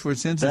wrongly asked for a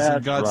census,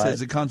 and God says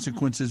the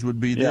consequences would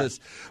be this.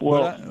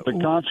 Well, the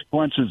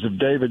consequences of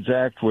David's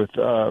act with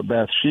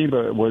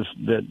Bathsheba was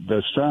that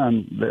the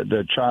son,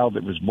 the child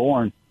that was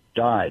born,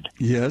 died.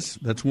 Yes,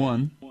 that's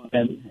one.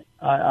 And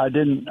I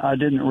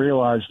didn't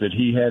realize that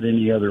he had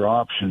any other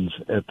options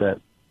at that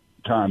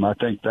time. I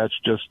think that's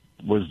just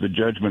was the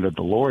judgment of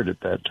the Lord at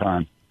that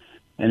time.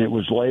 And it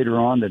was later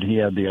on that he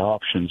had the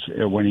options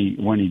when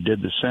he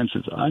did the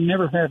census. I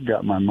never have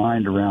got my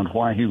mind around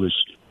why he was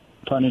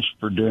punished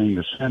for doing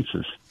the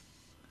census.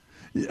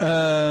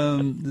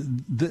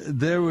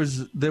 There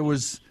was.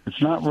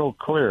 It's not real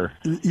clear.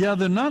 Yeah,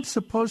 they're not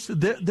supposed to.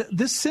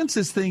 This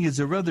census thing is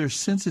a rather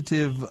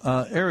sensitive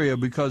area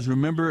because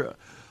remember,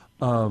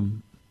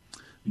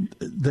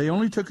 they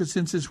only took a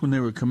census when they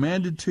were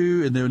commanded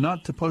to, and they were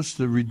not supposed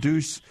to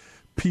reduce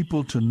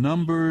people to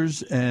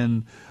numbers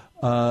and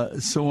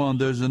so on.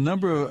 There's a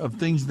number of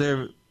things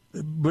there,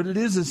 but it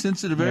is a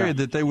sensitive area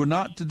that they were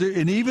not to do.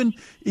 And even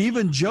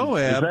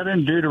Joab. Is that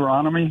in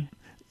Deuteronomy?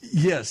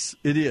 Yes,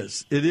 it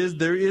is. It is.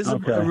 There is a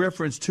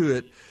reference to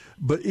it,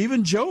 but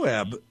even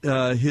Joab,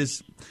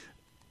 this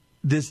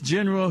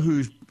general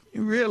who's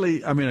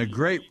really, a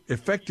great,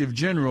 effective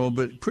general,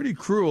 but pretty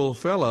cruel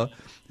fella,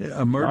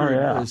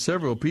 murdered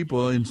several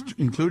people,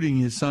 including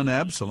his son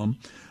Absalom.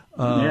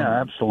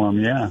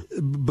 Absalom. Yeah,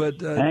 but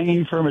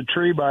hanging from a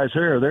tree by his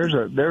hair.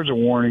 There's a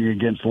warning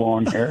against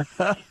long hair.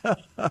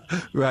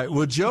 Right.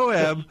 Well,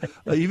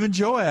 even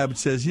Joab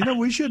says,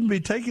 we shouldn't be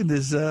taking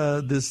this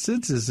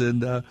census,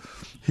 and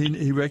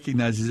he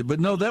recognizes it. But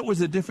no, that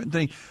was a different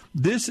thing.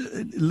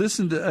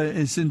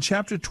 It's in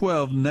chapter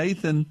 12.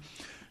 Nathan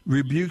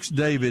rebukes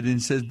David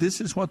and says,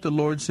 "This is what the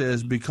Lord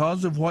says: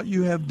 because of what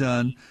you have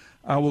done,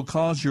 I will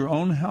cause your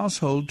own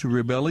household to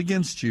rebel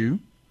against you.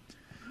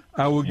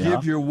 I will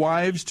give your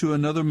wives to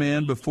another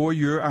man before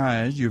your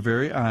eyes, your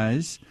very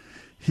eyes.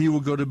 He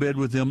will go to bed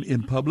with them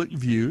in public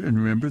view." And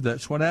remember,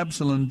 that's what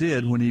Absalom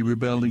did when he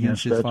rebelled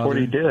against his father. That's what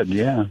he did,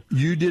 yeah.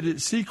 "You did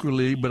it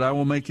secretly, but I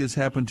will make this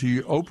happen to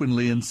you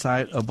openly in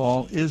sight of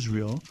all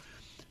Israel."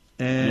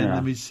 And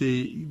let me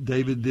see,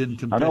 David then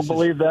confesses. I don't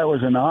believe that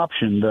was an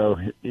option, though.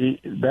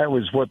 That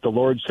was what the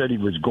Lord said he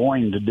was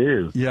going to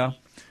do. Yeah.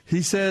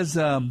 He says,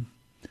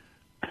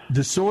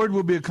 the sword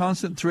will be a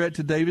constant threat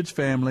to David's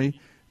family.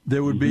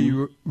 There would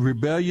be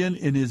rebellion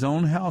in his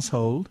own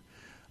household.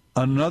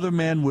 Another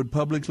man would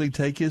publicly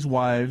take his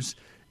wives,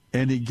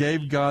 and it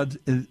gave God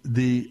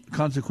the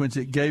consequence.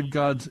 It gave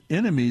God's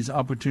enemies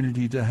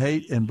opportunity to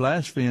hate and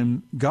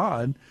blaspheme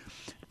God,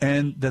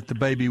 and that the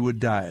baby would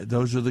die.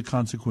 Those are the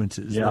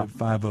consequences. Yeah.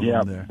 5 of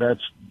them there. But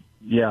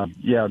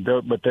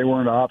they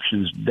weren't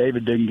options.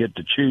 David didn't get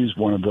to choose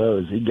one of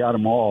those. He got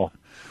them all.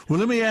 Well,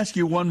 let me ask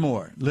you one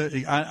more.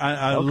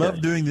 I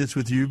love doing this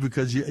with you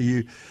because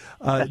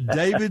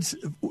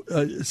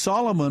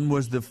Solomon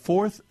was the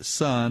 4th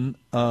son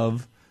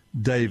of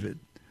David.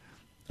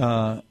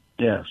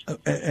 Yes.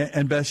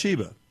 And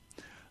Bathsheba.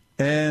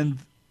 And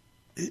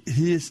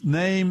his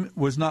name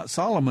was not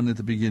Solomon at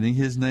the beginning.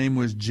 His name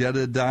was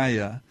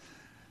Jedediah.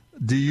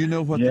 Do you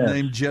know what the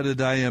name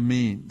Jedediah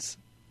means?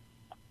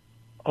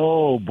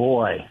 Oh,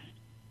 boy.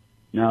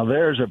 Now,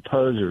 there's a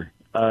poser.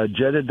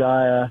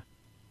 Jedediah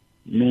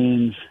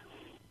means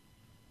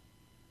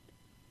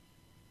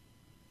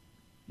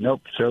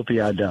Nope,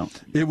 Soapy, I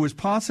don't. It was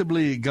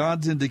possibly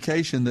God's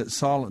indication that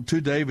to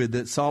David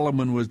that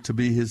Solomon was to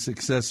be his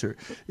successor.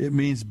 It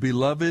means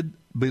beloved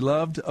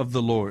of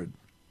the Lord.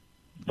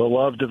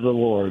 Beloved of the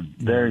Lord.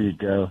 There you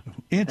go.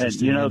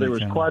 Interesting. And, there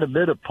was quite a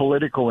bit of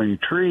political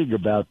intrigue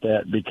about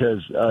that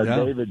because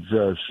David's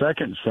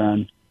second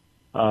son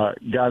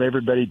got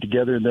everybody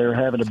together, and they were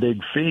having a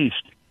big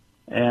feast.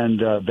 And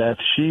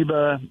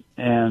Bathsheba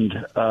and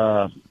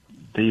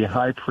the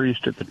high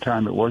priest at the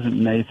time, it wasn't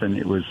Nathan,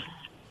 it was,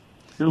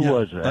 who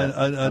was that?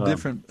 A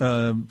different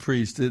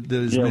priest that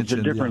is mentioned. It was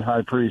a different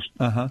high priest.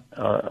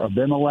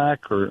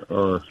 Abimelech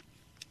or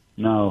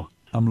no.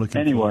 I'm looking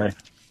anyway.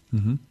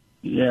 Mm-hmm.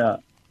 Yeah.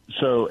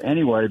 So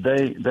anyway,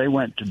 they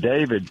went to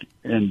David,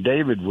 and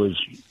David was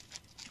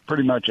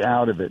pretty much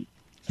out of it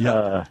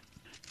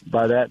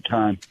by that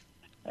time.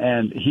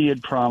 And he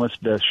had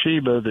promised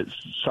Bathsheba that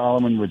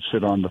Solomon would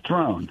sit on the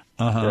throne,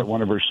 that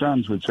one of her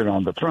sons would sit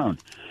on the throne.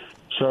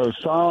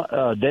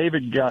 So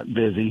David got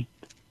busy,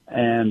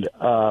 and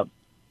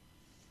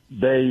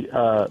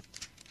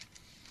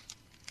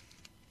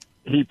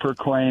he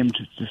proclaimed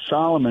to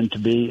Solomon to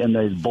be, and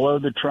they blow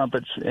the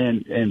trumpets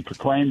and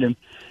proclaimed him.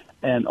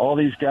 And all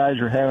these guys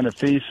are having a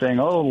feast saying,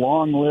 "Oh,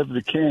 long live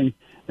the king."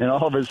 And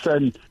all of a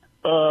sudden,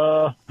 we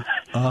got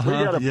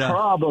a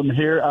problem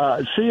here.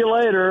 See you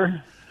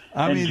later.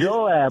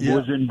 Joab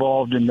was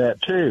involved in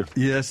that too.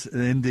 Yes,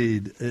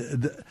 indeed.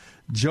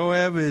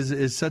 Joab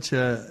is such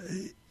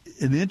an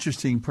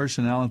interesting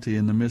personality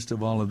in the midst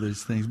of all of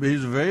these things. But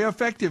he's a very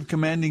effective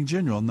commanding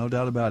general, no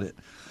doubt about it.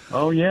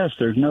 Oh, yes,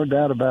 there's no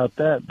doubt about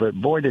that. But,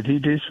 boy, did he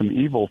do some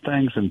evil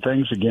things and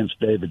things against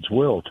David's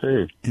will,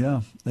 too. Yeah,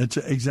 that's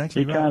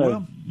exactly right. He kind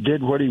of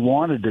did what he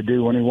wanted to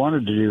do when he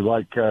wanted to do,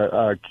 like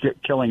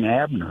killing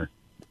Abner.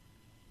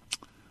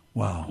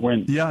 Wow.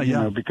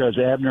 Because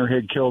Abner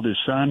had killed his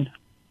son.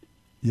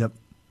 Yep,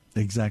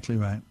 exactly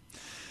right.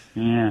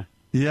 Yeah.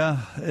 Yeah.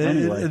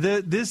 Anyway.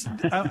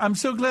 I'm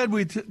so glad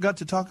we got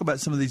to talk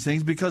about some of these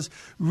things because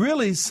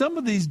really some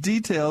of these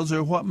details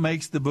are what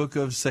makes the book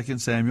of 2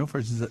 Samuel, for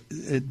instance,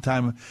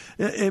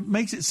 it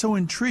makes it so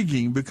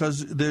intriguing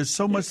because there's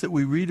so much that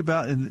we read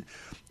about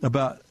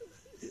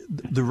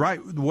the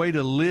right way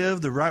to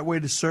live, the right way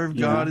to serve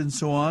God, and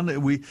so on.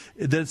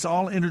 That's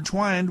all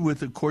intertwined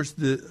with, of course,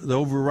 the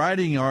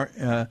overriding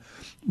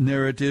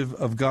narrative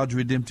of God's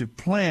redemptive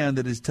plan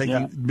that is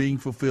being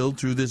fulfilled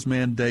through this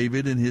man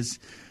David and his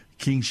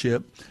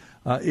kingship.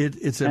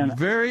 It's a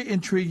very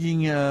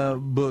intriguing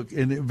book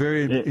and a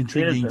very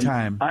intriguing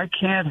time. I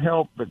can't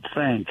help but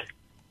think,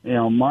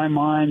 my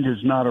mind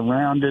is not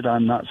around it.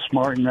 I'm not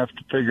smart enough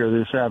to figure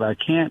this out. I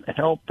can't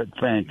help but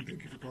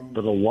think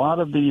that a lot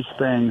of these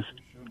things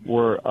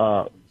were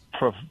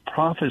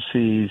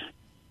prophecies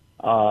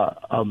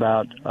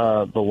about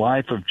the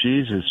life of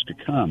Jesus to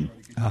come.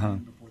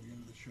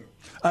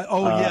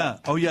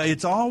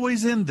 It's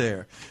always in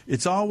there.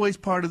 It's always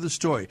part of the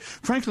story.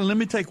 Franklin, let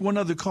me take one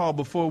other call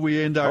before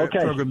we end our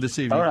program this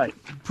evening. All right.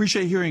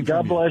 Appreciate hearing from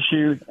you. God bless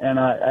you,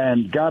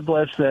 and God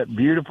bless that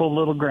beautiful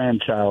little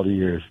grandchild of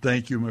yours.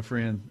 Thank you, my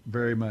friend,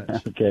 very much.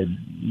 Okay,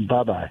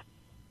 bye-bye.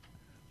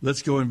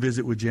 Let's go and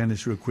visit with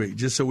Janice real quick,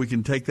 just so we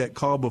can take that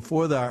call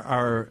before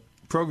our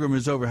program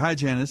is over. Hi,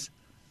 Janice.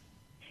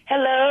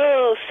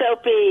 Hello,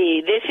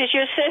 Soapy. This is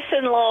your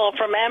sis-in-law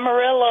from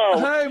Amarillo.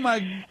 Hey,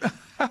 my...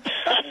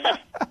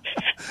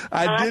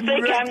 I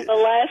think I'm the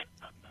last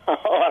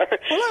caller.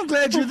 Well, I'm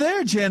glad you're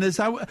there, Janice.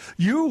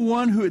 You're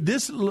one who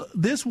this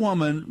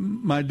woman,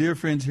 my dear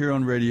friends here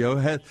on radio,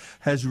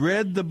 has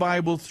read the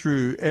Bible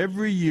through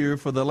every year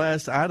for the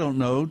last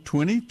 20,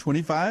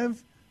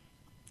 25,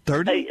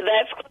 30.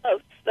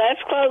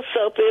 That's close,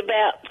 Soapy.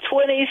 About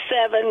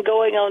 27,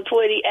 going on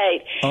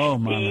 28. Oh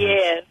my!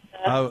 Yes.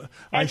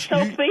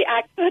 Soapy,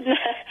 I couldn't.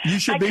 You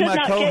should be my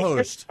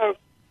co-host.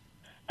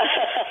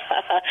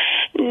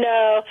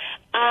 No,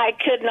 I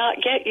could not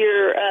get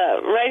your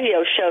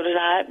radio show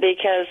tonight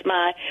because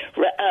my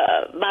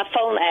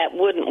phone app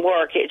wouldn't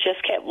work. It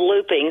just kept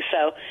looping.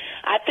 So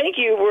I think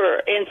you were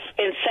in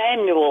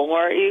Samuel,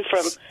 weren't you?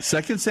 From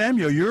 2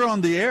 Samuel. You're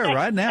on the air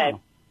right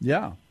now.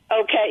 Yeah.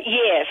 Okay,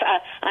 yes,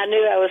 I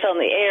knew I was on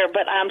the air,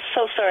 but I'm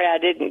so sorry I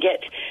didn't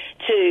get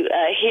to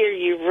hear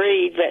you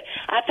read. But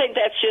I think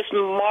that's just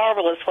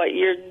marvelous what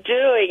you're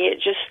doing.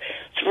 It just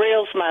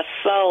thrills my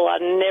soul. I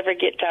never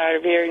get tired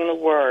of hearing the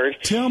word.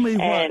 Tell me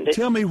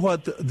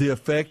what the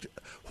effect.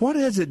 What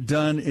has it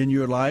done in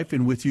your life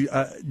and with you?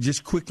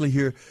 Just quickly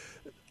here,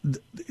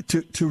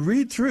 to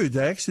read through,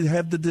 to actually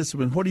have the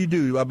discipline. What do you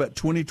do? About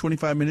 20,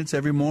 25 minutes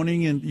every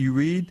morning, and you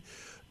read.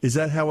 Is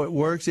that how it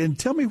works? And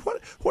tell me,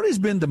 what has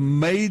been the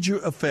major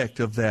effect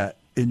of that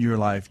in your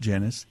life,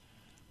 Janice?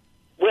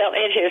 Well,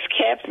 it has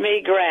kept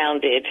me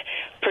grounded,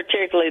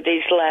 particularly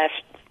these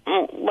last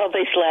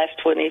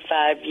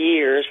 25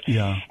 years.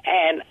 Yeah.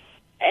 And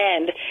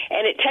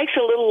it takes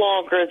a little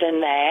longer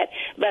than that,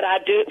 but I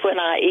do it when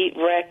I eat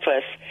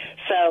breakfast.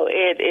 So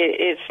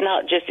it's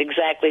not just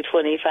exactly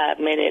 25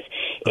 minutes.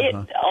 It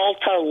all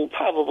total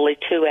probably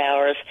 2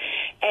 hours.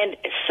 And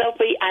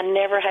Soapy, I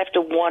never have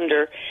to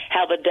wonder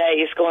how the day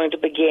is going to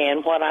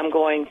begin, what I'm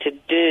going to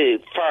do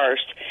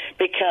first,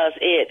 because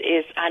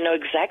I know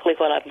exactly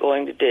what I'm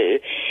going to do.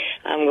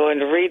 I'm going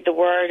to read the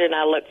Word, and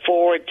I look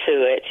forward to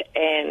it.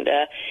 And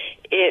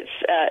it's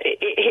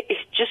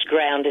just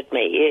grounded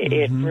me.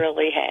 It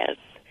really has.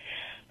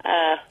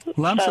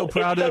 Well, I'm so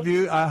proud of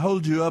you. I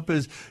hold you up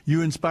as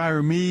you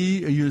inspire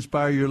me. You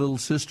inspire your little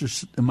sister,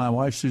 my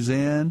wife,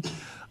 Suzanne.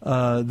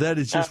 That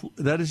is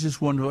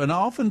just wonderful. And I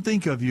often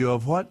think of you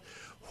of what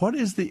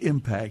is the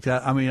impact.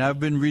 I mean, I've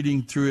been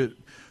reading through it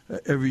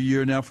every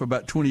year now for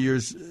about 20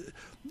 years.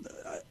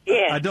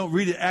 I don't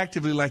read it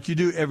actively like you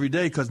do every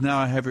day because now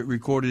I have it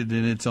recorded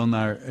and it's in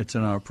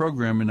our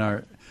program in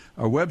our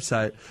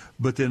website.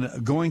 But then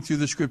going through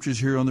the scriptures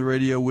here on the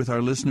radio with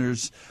our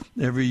listeners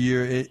every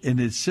year, and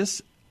it's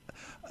just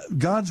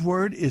God's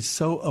Word is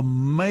so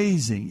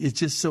amazing. It's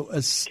just so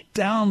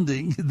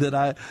astounding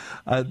that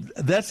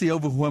that's the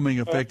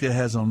overwhelming effect it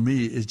has on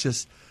me. It's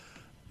just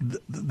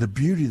the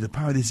beauty, the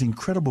power, this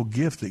incredible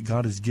gift that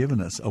God has given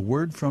us, a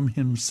word from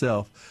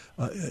Himself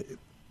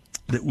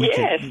that we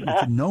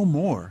can know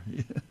more.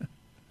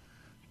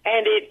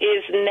 And it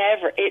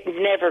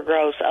never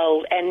grows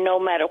old. And no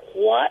matter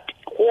what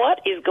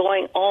is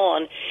going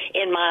on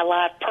in my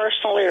life,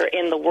 personally or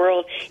in the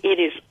world, it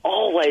is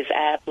always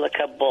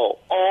applicable,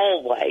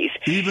 always.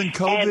 Even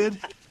COVID?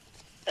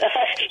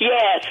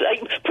 Yes,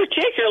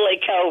 particularly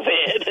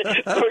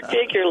COVID.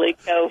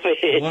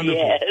 Wonderful.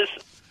 Yes.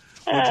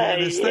 Well,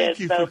 Janice, thank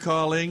you for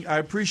calling. I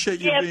appreciate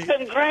you being... Yes,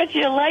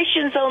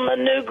 congratulations on the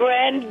new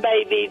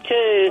grandbaby,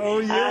 too. Oh,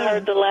 yeah. I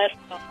heard the last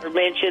caller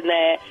mention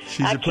that.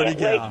 She's a pretty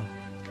gal.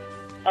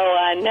 Oh,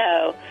 I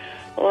know.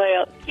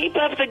 Well, keep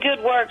up the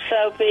good work,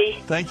 Soapy.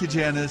 Thank you,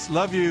 Janice.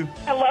 Love you.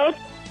 Hello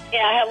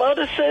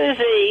to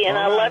Susie, and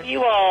I love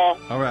you all.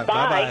 All right,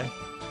 bye. bye-bye.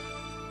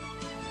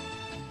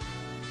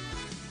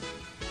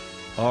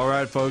 All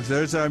right, folks,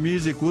 there's our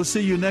music. We'll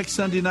see you next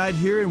Sunday night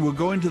here, and we'll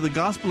go into the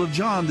Gospel of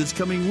John this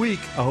coming week.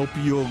 I hope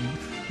you'll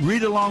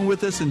read along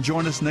with us and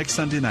join us next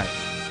Sunday night.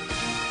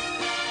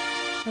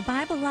 The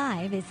Bible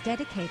Live is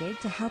dedicated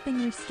to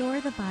helping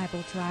restore the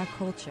Bible to our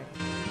culture.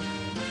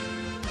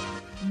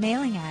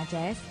 Mailing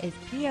address is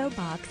P.O.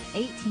 Box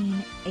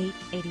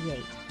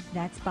 18888.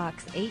 That's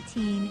Box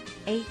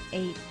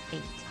 18888.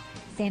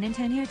 San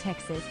Antonio,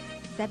 Texas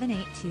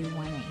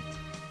 78218.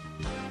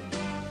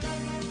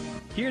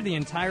 Hear the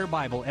entire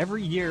Bible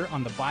every year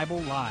on the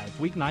Bible Live,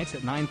 weeknights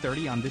at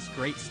 9:30 on this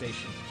great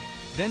station.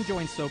 Then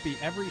join Soapy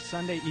every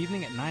Sunday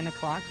evening at 9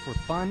 o'clock for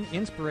fun,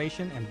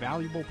 inspiration, and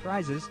valuable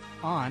prizes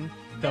on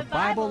the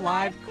Bible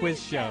Live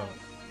Quiz Show.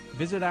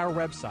 Visit our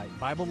website,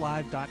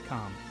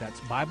 BibleLive.com. That's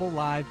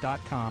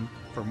BibleLive.com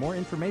for more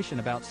information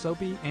about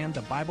Soapy and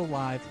the Bible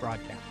Live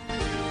broadcast.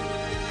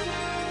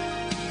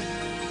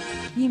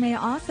 You may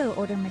also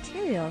order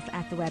materials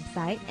at the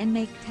website and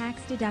make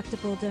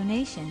tax-deductible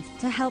donations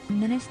to help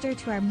minister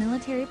to our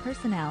military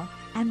personnel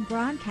and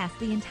broadcast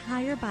the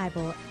entire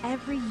Bible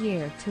every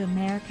year to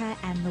America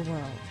and the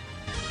world.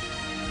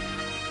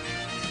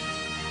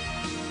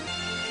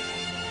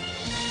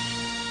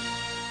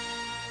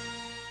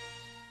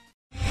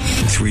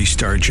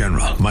 Three-star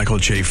General Michael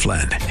J.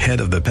 Flynn,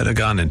 head of the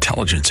Pentagon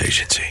Intelligence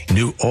Agency,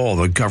 knew all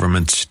the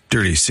government's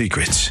dirty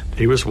secrets.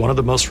 He was one of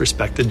the most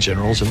respected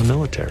generals in the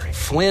military.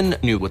 Flynn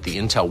knew what the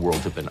intel world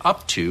had been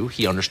up to.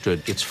 He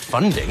understood its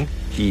funding.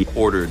 He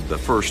ordered the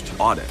first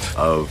audit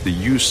of the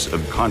use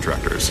of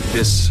contractors.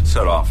 This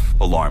set off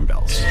alarm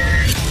bells.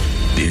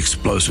 The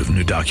explosive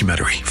new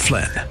documentary,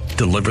 Flynn,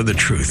 Deliver the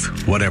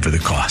Truth, Whatever the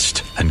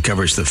Cost,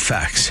 uncovers the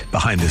facts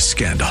behind this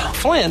scandal.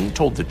 Flynn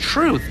told the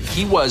truth.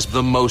 He was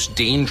the most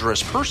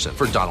dangerous person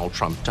for Donald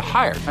Trump to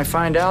hire. I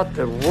find out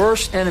the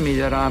worst enemy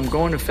that I'm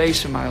going to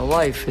face in my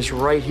life is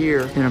right here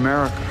in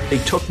America. They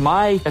took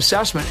my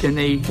assessment and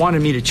they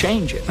wanted me to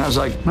change it. And I was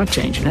like, I'm not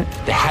changing it.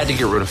 They had to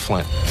get rid of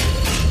Flynn.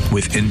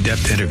 With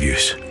in-depth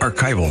interviews,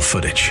 archival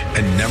footage,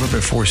 and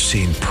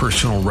never-before-seen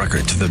personal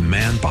records of the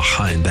man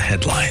behind the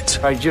headlines.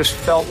 I just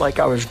felt like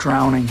I was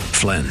drowning.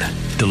 Flynn,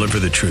 Deliver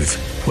the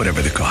Truth,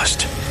 Whatever the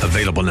Cost.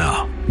 Available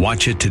now.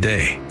 Watch it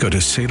today. Go to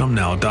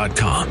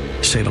salemnow.com.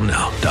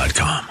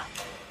 salemnow.com.